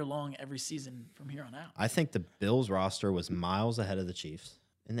year long every season from here on out. I think the Bills roster was miles ahead of the Chiefs,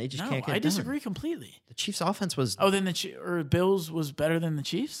 and they just can't get it I done. disagree completely. The Chiefs' offense was. Oh, then or Bills was better than the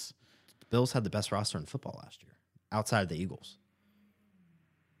Chiefs? The Bills had the best roster in football last year, outside of the Eagles.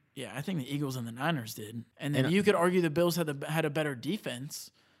 Yeah, I think the Eagles and the Niners did. And then you could argue the Bills had a better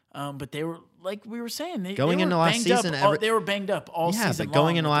defense. But they were, like we were saying, they were into last season, they were banged up all season long. Yeah, but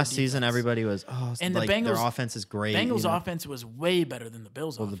going into with last their season, defense. everybody was, And like, the Bengals, their offense is great. Bengals' offense was way better than the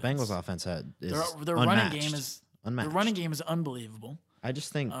Bills' Well, offense. the Bengals' offense is their unmatched. running game is unmatched. Their running game is unbelievable. I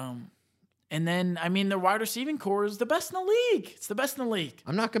just think And then, I mean, their wide receiving core is the best in the league. It's the best in the league.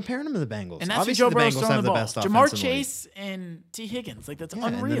 I'm not comparing them to the Bengals. And that's Obviously, Joe the Burrow's Bengals throwing have the the ball. best Jamar offense in the league. Chase and T. Higgins. Like, that's Yeah,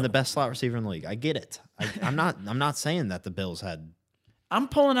 unreal. and then the best slot receiver in the league. I get it. I'm not saying that the Bills had. I'm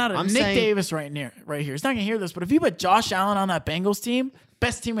pulling out Nick Davis right here. He's not going to hear this, but if you put Josh Allen on that Bengals team,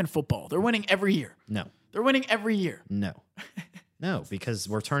 best team in football. They're winning every year. No. They're winning every year. No. No, because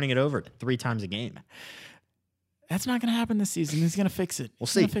we're turning it over 3 times a game. That's not going to happen this season. He's going to fix it. We'll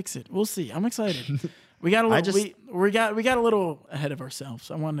see. We'll see. I'm excited. We got a little. We got a little ahead of ourselves.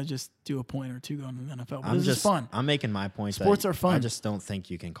 I wanted to just do a point or two going to the NFL. But this is fun. I'm making my point. Sports are fun. I just don't think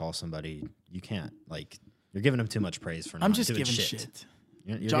you can call somebody. You can't. Like, you're giving them too much praise for not I'm just doing giving shit.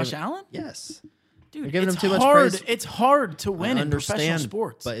 You're Josh Allen? Yes. Dude, you're giving him it's too much hard. praise. It's hard to win in professional understand,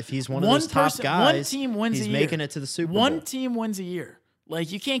 sports. But if he's one of those top guys, one team wins he's a year. making it to the Super Bowl. One team wins a year.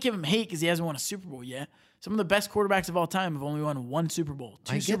 Like, you can't give him hate because he hasn't won a Super Bowl yet. Some of the best quarterbacks of all time have only won one Super Bowl,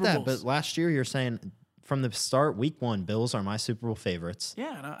 two Super Bowls. But last year you're saying from the start, week 1, Bills are my Super Bowl favorites.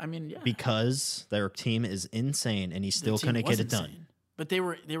 Yeah, I mean, yeah. Because their team is insane and he still couldn't get it done. But they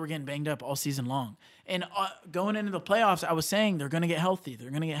were getting banged up all season long. And going into the playoffs, I was saying they're going to get healthy.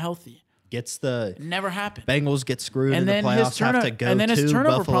 It never happened. Bengals get screwed and in the playoffs, have to go and then to his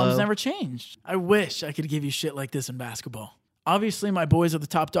turnover Buffalo. problems never changed. I wish I could give you shit like this in basketball. Obviously, my boys are the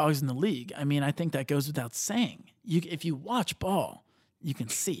top dogs in the league. I mean, I think that goes without saying. If you watch ball, you can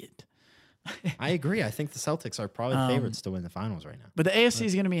see it. I agree. I think the Celtics are probably favorites to win the finals right now. But the AFC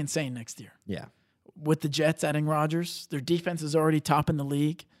is going to be insane next year. Yeah. With the Jets adding Rodgers, their defense is already top in the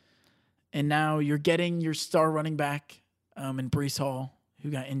league. And now you're getting your star running back in Breece Hall,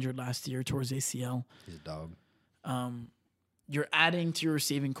 who got injured last year towards ACL. He's a dog. You're adding to your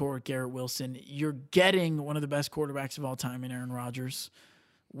receiving core with Garrett Wilson. You're getting one of the best quarterbacks of all time in Aaron Rodgers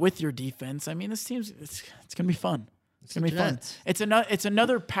with your defense. I mean, this team's it's going to be fun. It's going to be fun. It's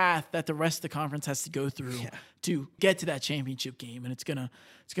another path that the rest of the conference has to go through to get to that championship game, and it's gonna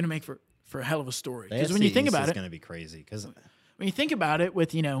make for a hell of a story. Because when you think about it, it's going to be crazy. Because when you think about it,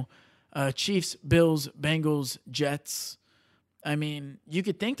 with Chiefs, Bills, Bengals, Jets. I mean, you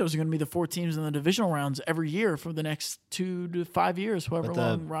could think those are going to be the 4 teams in the divisional rounds every year for the next 2 to 5 years, however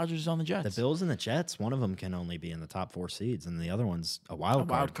long Rodgers is on the Jets. The Bills and the Jets, one of them can only be in the top 4 seeds, and the other one's a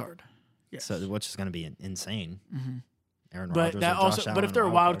wild card. Yes. So, which is going to be insane. Mm-hmm. Aaron Rodgers, but that also, but if they're a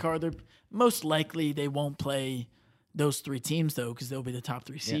wild card, they're most likely they won't play those 3 teams though, because they'll be the top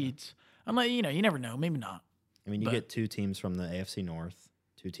 3 seeds. Unless you never know, maybe not. I mean, you get 2 teams from the AFC North,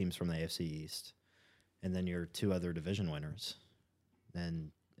 2 teams from the AFC East, and then your 2 other division winners.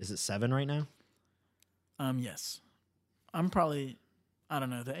 Then is it 7 right now? Yes. I don't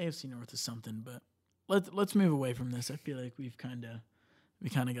know. The AFC North is something, but let's move away from this. I feel like we kind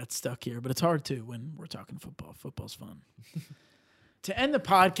of got stuck here, but it's hard to when we're talking football. Football's fun. To end the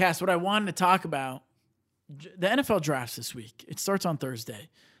podcast, what I wanted to talk about, the NFL drafts this week. It starts on Thursday.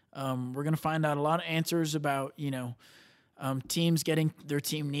 We're going to find out a lot of answers about, teams getting their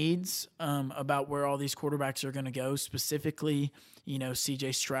team needs, about where all these quarterbacks are going to go, specifically,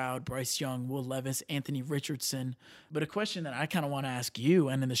 C.J. Stroud, Bryce Young, Will Levis, Anthony Richardson. But a question that I kind of want to ask you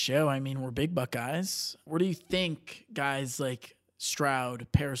and in the show, I mean, we're big Buckeyes. Where do you think guys like Stroud,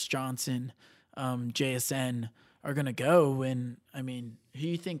 Paris Johnson, JSN are going to go? And, I mean, where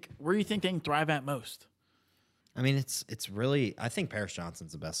do you think they can thrive at most? I mean, it's really – I think Paris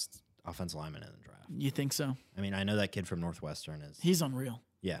Johnson's the best offensive lineman in the draft. You think so? I mean, I know that kid from Northwestern is – He's unreal.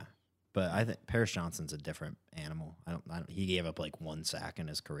 Yeah. But I think Paris Johnson's a different animal. He gave up like 1 sack in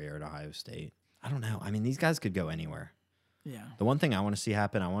his career at Ohio State. I don't know. I mean, these guys could go anywhere. Yeah. The one thing I want to see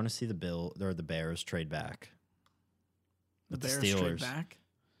happen, I want to see the Bears trade back. The Bears trade back?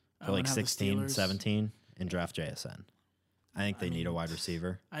 For like 16, 17 and draft JSN. I think they need a wide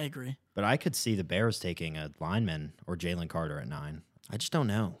receiver. I agree. But I could see the Bears taking a lineman or Jalen Carter at 9. I just don't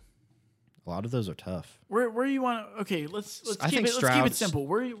know. A lot of those are tough. Where you want to? Okay, let's keep it simple.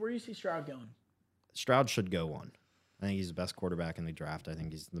 Where you see Stroud going? Stroud should go 1. I think he's the best quarterback in the draft. I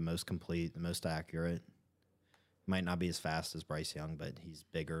think he's the most complete, the most accurate. Might not be as fast as Bryce Young, but he's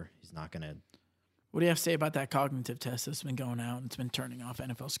bigger. He's not going to. What do you have to say about that cognitive test that's been going out and it's been turning off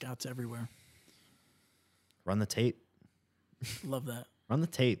NFL scouts everywhere? Run the tape. Love that. Run the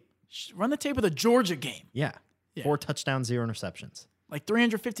tape. Run the tape of the Georgia game. Yeah. Yeah. 4 touchdowns, 0 interceptions. Like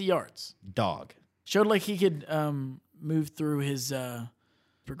 350 yards. Dog. Showed like he could move through his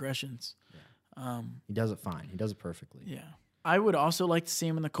progressions. He does it fine. He does it perfectly. Yeah. I would also like to see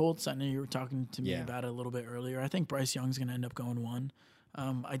him in the Colts. I know you were talking to me Yeah. about it a little bit earlier. I think Bryce Young's going to end up going 1.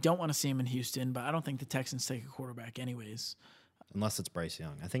 I don't want to see him in Houston, but I don't think the Texans take a quarterback anyways. Unless it's Bryce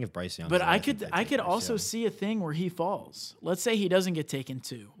Young. I think if Bryce Young. But I could also see a thing where he falls. Let's say he doesn't get taken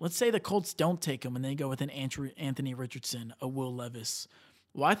 2. Let's say the Colts don't take him and they go with an Anthony Richardson, a Will Levis.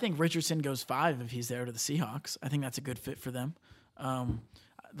 Well, I think Richardson goes 5 if he's there to the Seahawks. I think that's a good fit for them.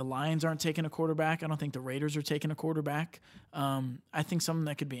 The Lions aren't taking a quarterback. I don't think the Raiders are taking a quarterback. I think something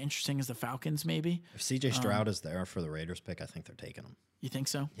that could be interesting is the Falcons maybe. If CJ Stroud is there for the Raiders pick, I think they're taking him. You think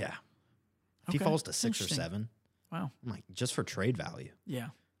so? Yeah. If he Okay. falls to 6 or Interesting. 7, Wow. I'm like, just for trade value. Yeah.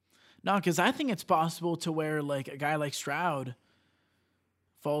 No, because I think it's possible to where like a guy like Stroud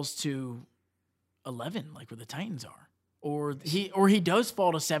falls to 11, like where the Titans are, or he does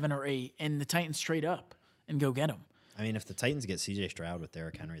fall to 7 or 8, and the Titans trade up and go get him. I mean, if the Titans get CJ Stroud with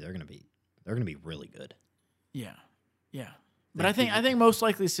Derrick Henry, they're gonna be really good. Yeah, yeah. But I think most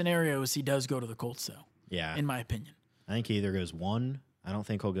likely scenario is he does go to the Colts though. Yeah. In my opinion. I think he either goes 1. I don't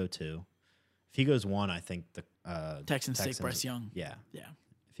think he'll go 2. If he goes 1, I think the Texans take Bryce Young. Yeah. Yeah.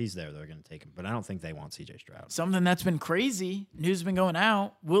 If he's there, they're going to take him. But I don't think they want CJ Stroud. Something that's been crazy. News has been going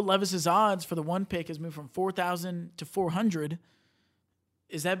out. Will Levis's odds for the 1 pick has moved from 4,000 to 400.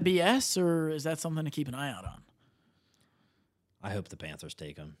 Is that BS or is that something to keep an eye out on? I hope the Panthers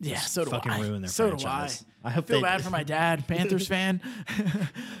take him. Yeah, Just so do fucking I. ruin their So franchise. do I hope Feel they bad for my dad, Panthers fan.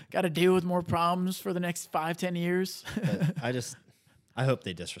 Got to deal with more problems for the next 5-10 years. But I hope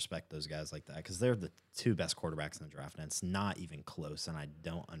they disrespect those guys like that because they're the 2 best quarterbacks in the draft, and it's not even close. And I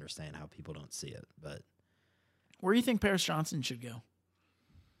don't understand how people don't see it. But Where do you think Paris Johnson should go?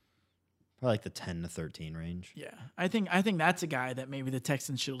 probably like the 10 to 13 range. Yeah, I think that's a guy that maybe the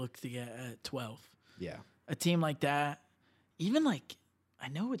Texans should look to get at 12. Yeah. A team like that, even like I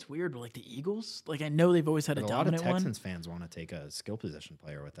know it's weird, but like the Eagles, like I know they've always had a But a lot of dominant Texans one. fans want to take a skill position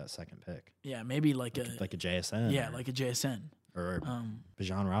player with that second pick, Yeah, maybe like a JSN. yeah, like a JSN. or Um,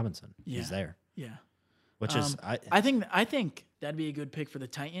 Bijan Robinson. yeah. He's there, yeah. which is I think that'd be a good pick for the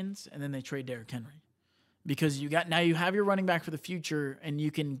Titans, and then they trade Derrick Henry because you have your running back for the future, and you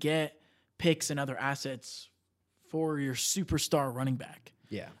can get picks and other assets for your superstar running back.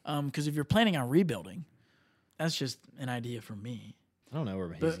 yeah. Because if you're planning on rebuilding, that's just an idea for me. I don't know where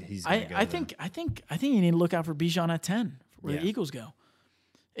But he's going to go. I think you need to look out for Bijan at 10 where the Yeah. Eagles go.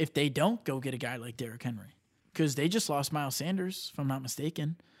 If they don't go get a guy like Derrick Henry, because they just lost Miles Sanders, if I'm not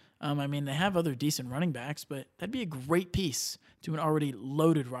mistaken. I mean, they have other decent running backs, but that'd be a great piece to an already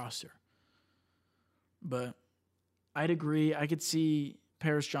loaded roster. But I'd agree. I could see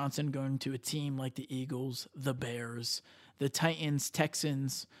Paris Johnson going to a team like the Eagles, the Bears, the Titans,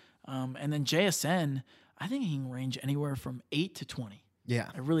 Texans, and then JSN. I think he can range anywhere from 8 to 20. yeah.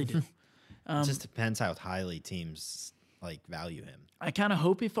 I really do. It just depends how highly teams like value him. I kind of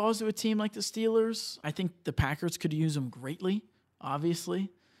hope he falls to a team like the Steelers. I think the Packers could use him greatly,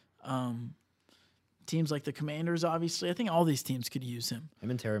 obviously. Teams like the Commanders, obviously. I think all these teams could use him. Him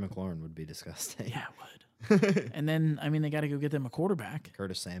and Terry McLaurin would be disgusting. Yeah, it would. And then, I mean, they got to go get them a quarterback.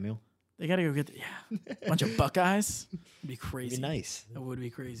 Curtis Samuel. They got to go get, bunch of Buckeyes. It'd be It'd crazy. be nice. That would be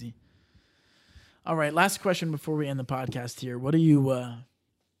crazy. All right, last question before we end the podcast here. What are you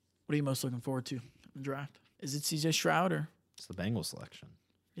most looking forward to in the draft? Is it CJ Stroud or It's the Bengals selection.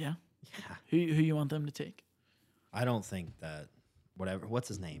 yeah? Yeah. Who you want them to take? I don't think that what's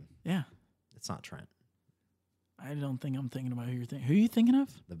his name? Yeah. It's not Trent. I don't think I'm thinking about who you're thinking. Who are you thinking of?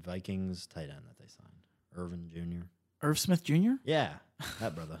 The Vikings tight end that they signed. Irvin Jr. Irv Smith Jr.? Yeah.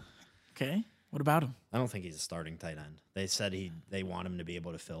 That brother. Okay. What about him? I don't think he's a starting tight end. They said they want him to be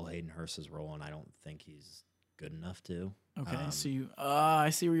able to fill Hayden Hurst's role, and I don't think he's good enough to. Okay. So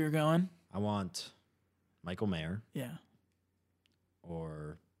I see where you're going. I want Michael Mayer Yeah.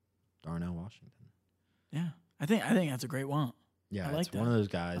 or Darnell Washington. Yeah. I think that's a great want. Yeah, I like it's one of those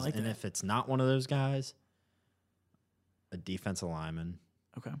guys. I like and that. if it's not one of those guys, a defensive lineman.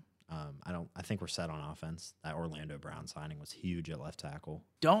 Okay. I think we're set on offense. That Orlando Brown signing was huge at left tackle.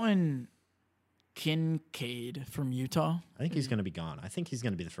 Dalton Kincaid from Utah. I think he's going to be gone. I think he's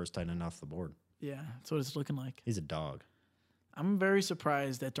going to be the first tight end off the board. Yeah, that's what it's looking like. He's a dog. I'm very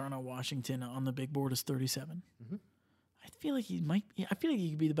surprised that Darnell Washington on the big board is 37. Mhm. I feel like he might. I feel like he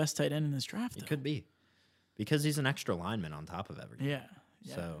could be the best tight end in this draft. It though. could be. because he's an extra lineman on top of everything. Yeah.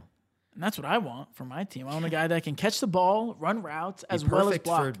 So And that's what I want for my team. I want a guy that can catch the ball, run routes, as well as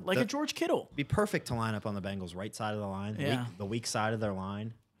block, like a George Kittle. Be perfect to line up on the Bengals' right side of the line, the weak side of their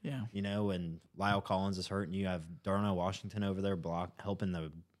line. Yeah. You know, when Lyle Collins is hurt and you have Darnell Washington over there helping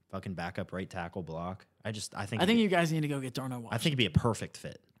the fucking backup right tackle block. I think you guys need to go get Darnell Washington. I think he'd be a perfect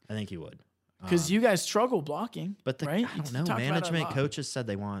fit. I think he would. Because you guys struggle blocking, but right? I don't know. Management coaches said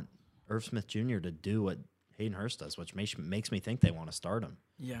they want Irv Smith Jr. to do what Hayden Hurst does, which makes me think they want to start him.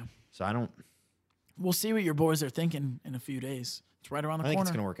 Yeah. So I don't. We'll see what your boys are thinking in a few days. It's right around the corner. I think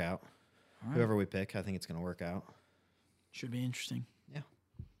it's going to work out. Right. Whoever we pick, I think it's going to work out. Should be interesting. Yeah.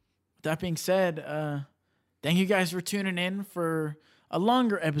 With that being said, thank you guys for tuning in for a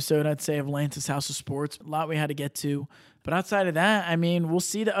longer episode, I'd say, of Lance's House of Sports. A lot we had to get to. But outside of that, I mean, we'll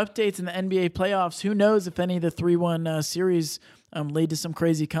see the updates in the NBA playoffs. Who knows if any of the 3-1 series lead to some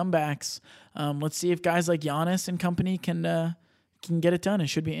crazy comebacks. Let's see if guys like Giannis and company can get it done. It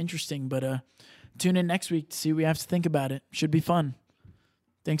should be interesting. But tune in next week to see what we have to think about it. Should be fun.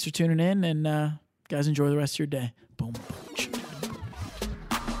 Thanks for tuning in, and guys, enjoy the rest of your day. Boom.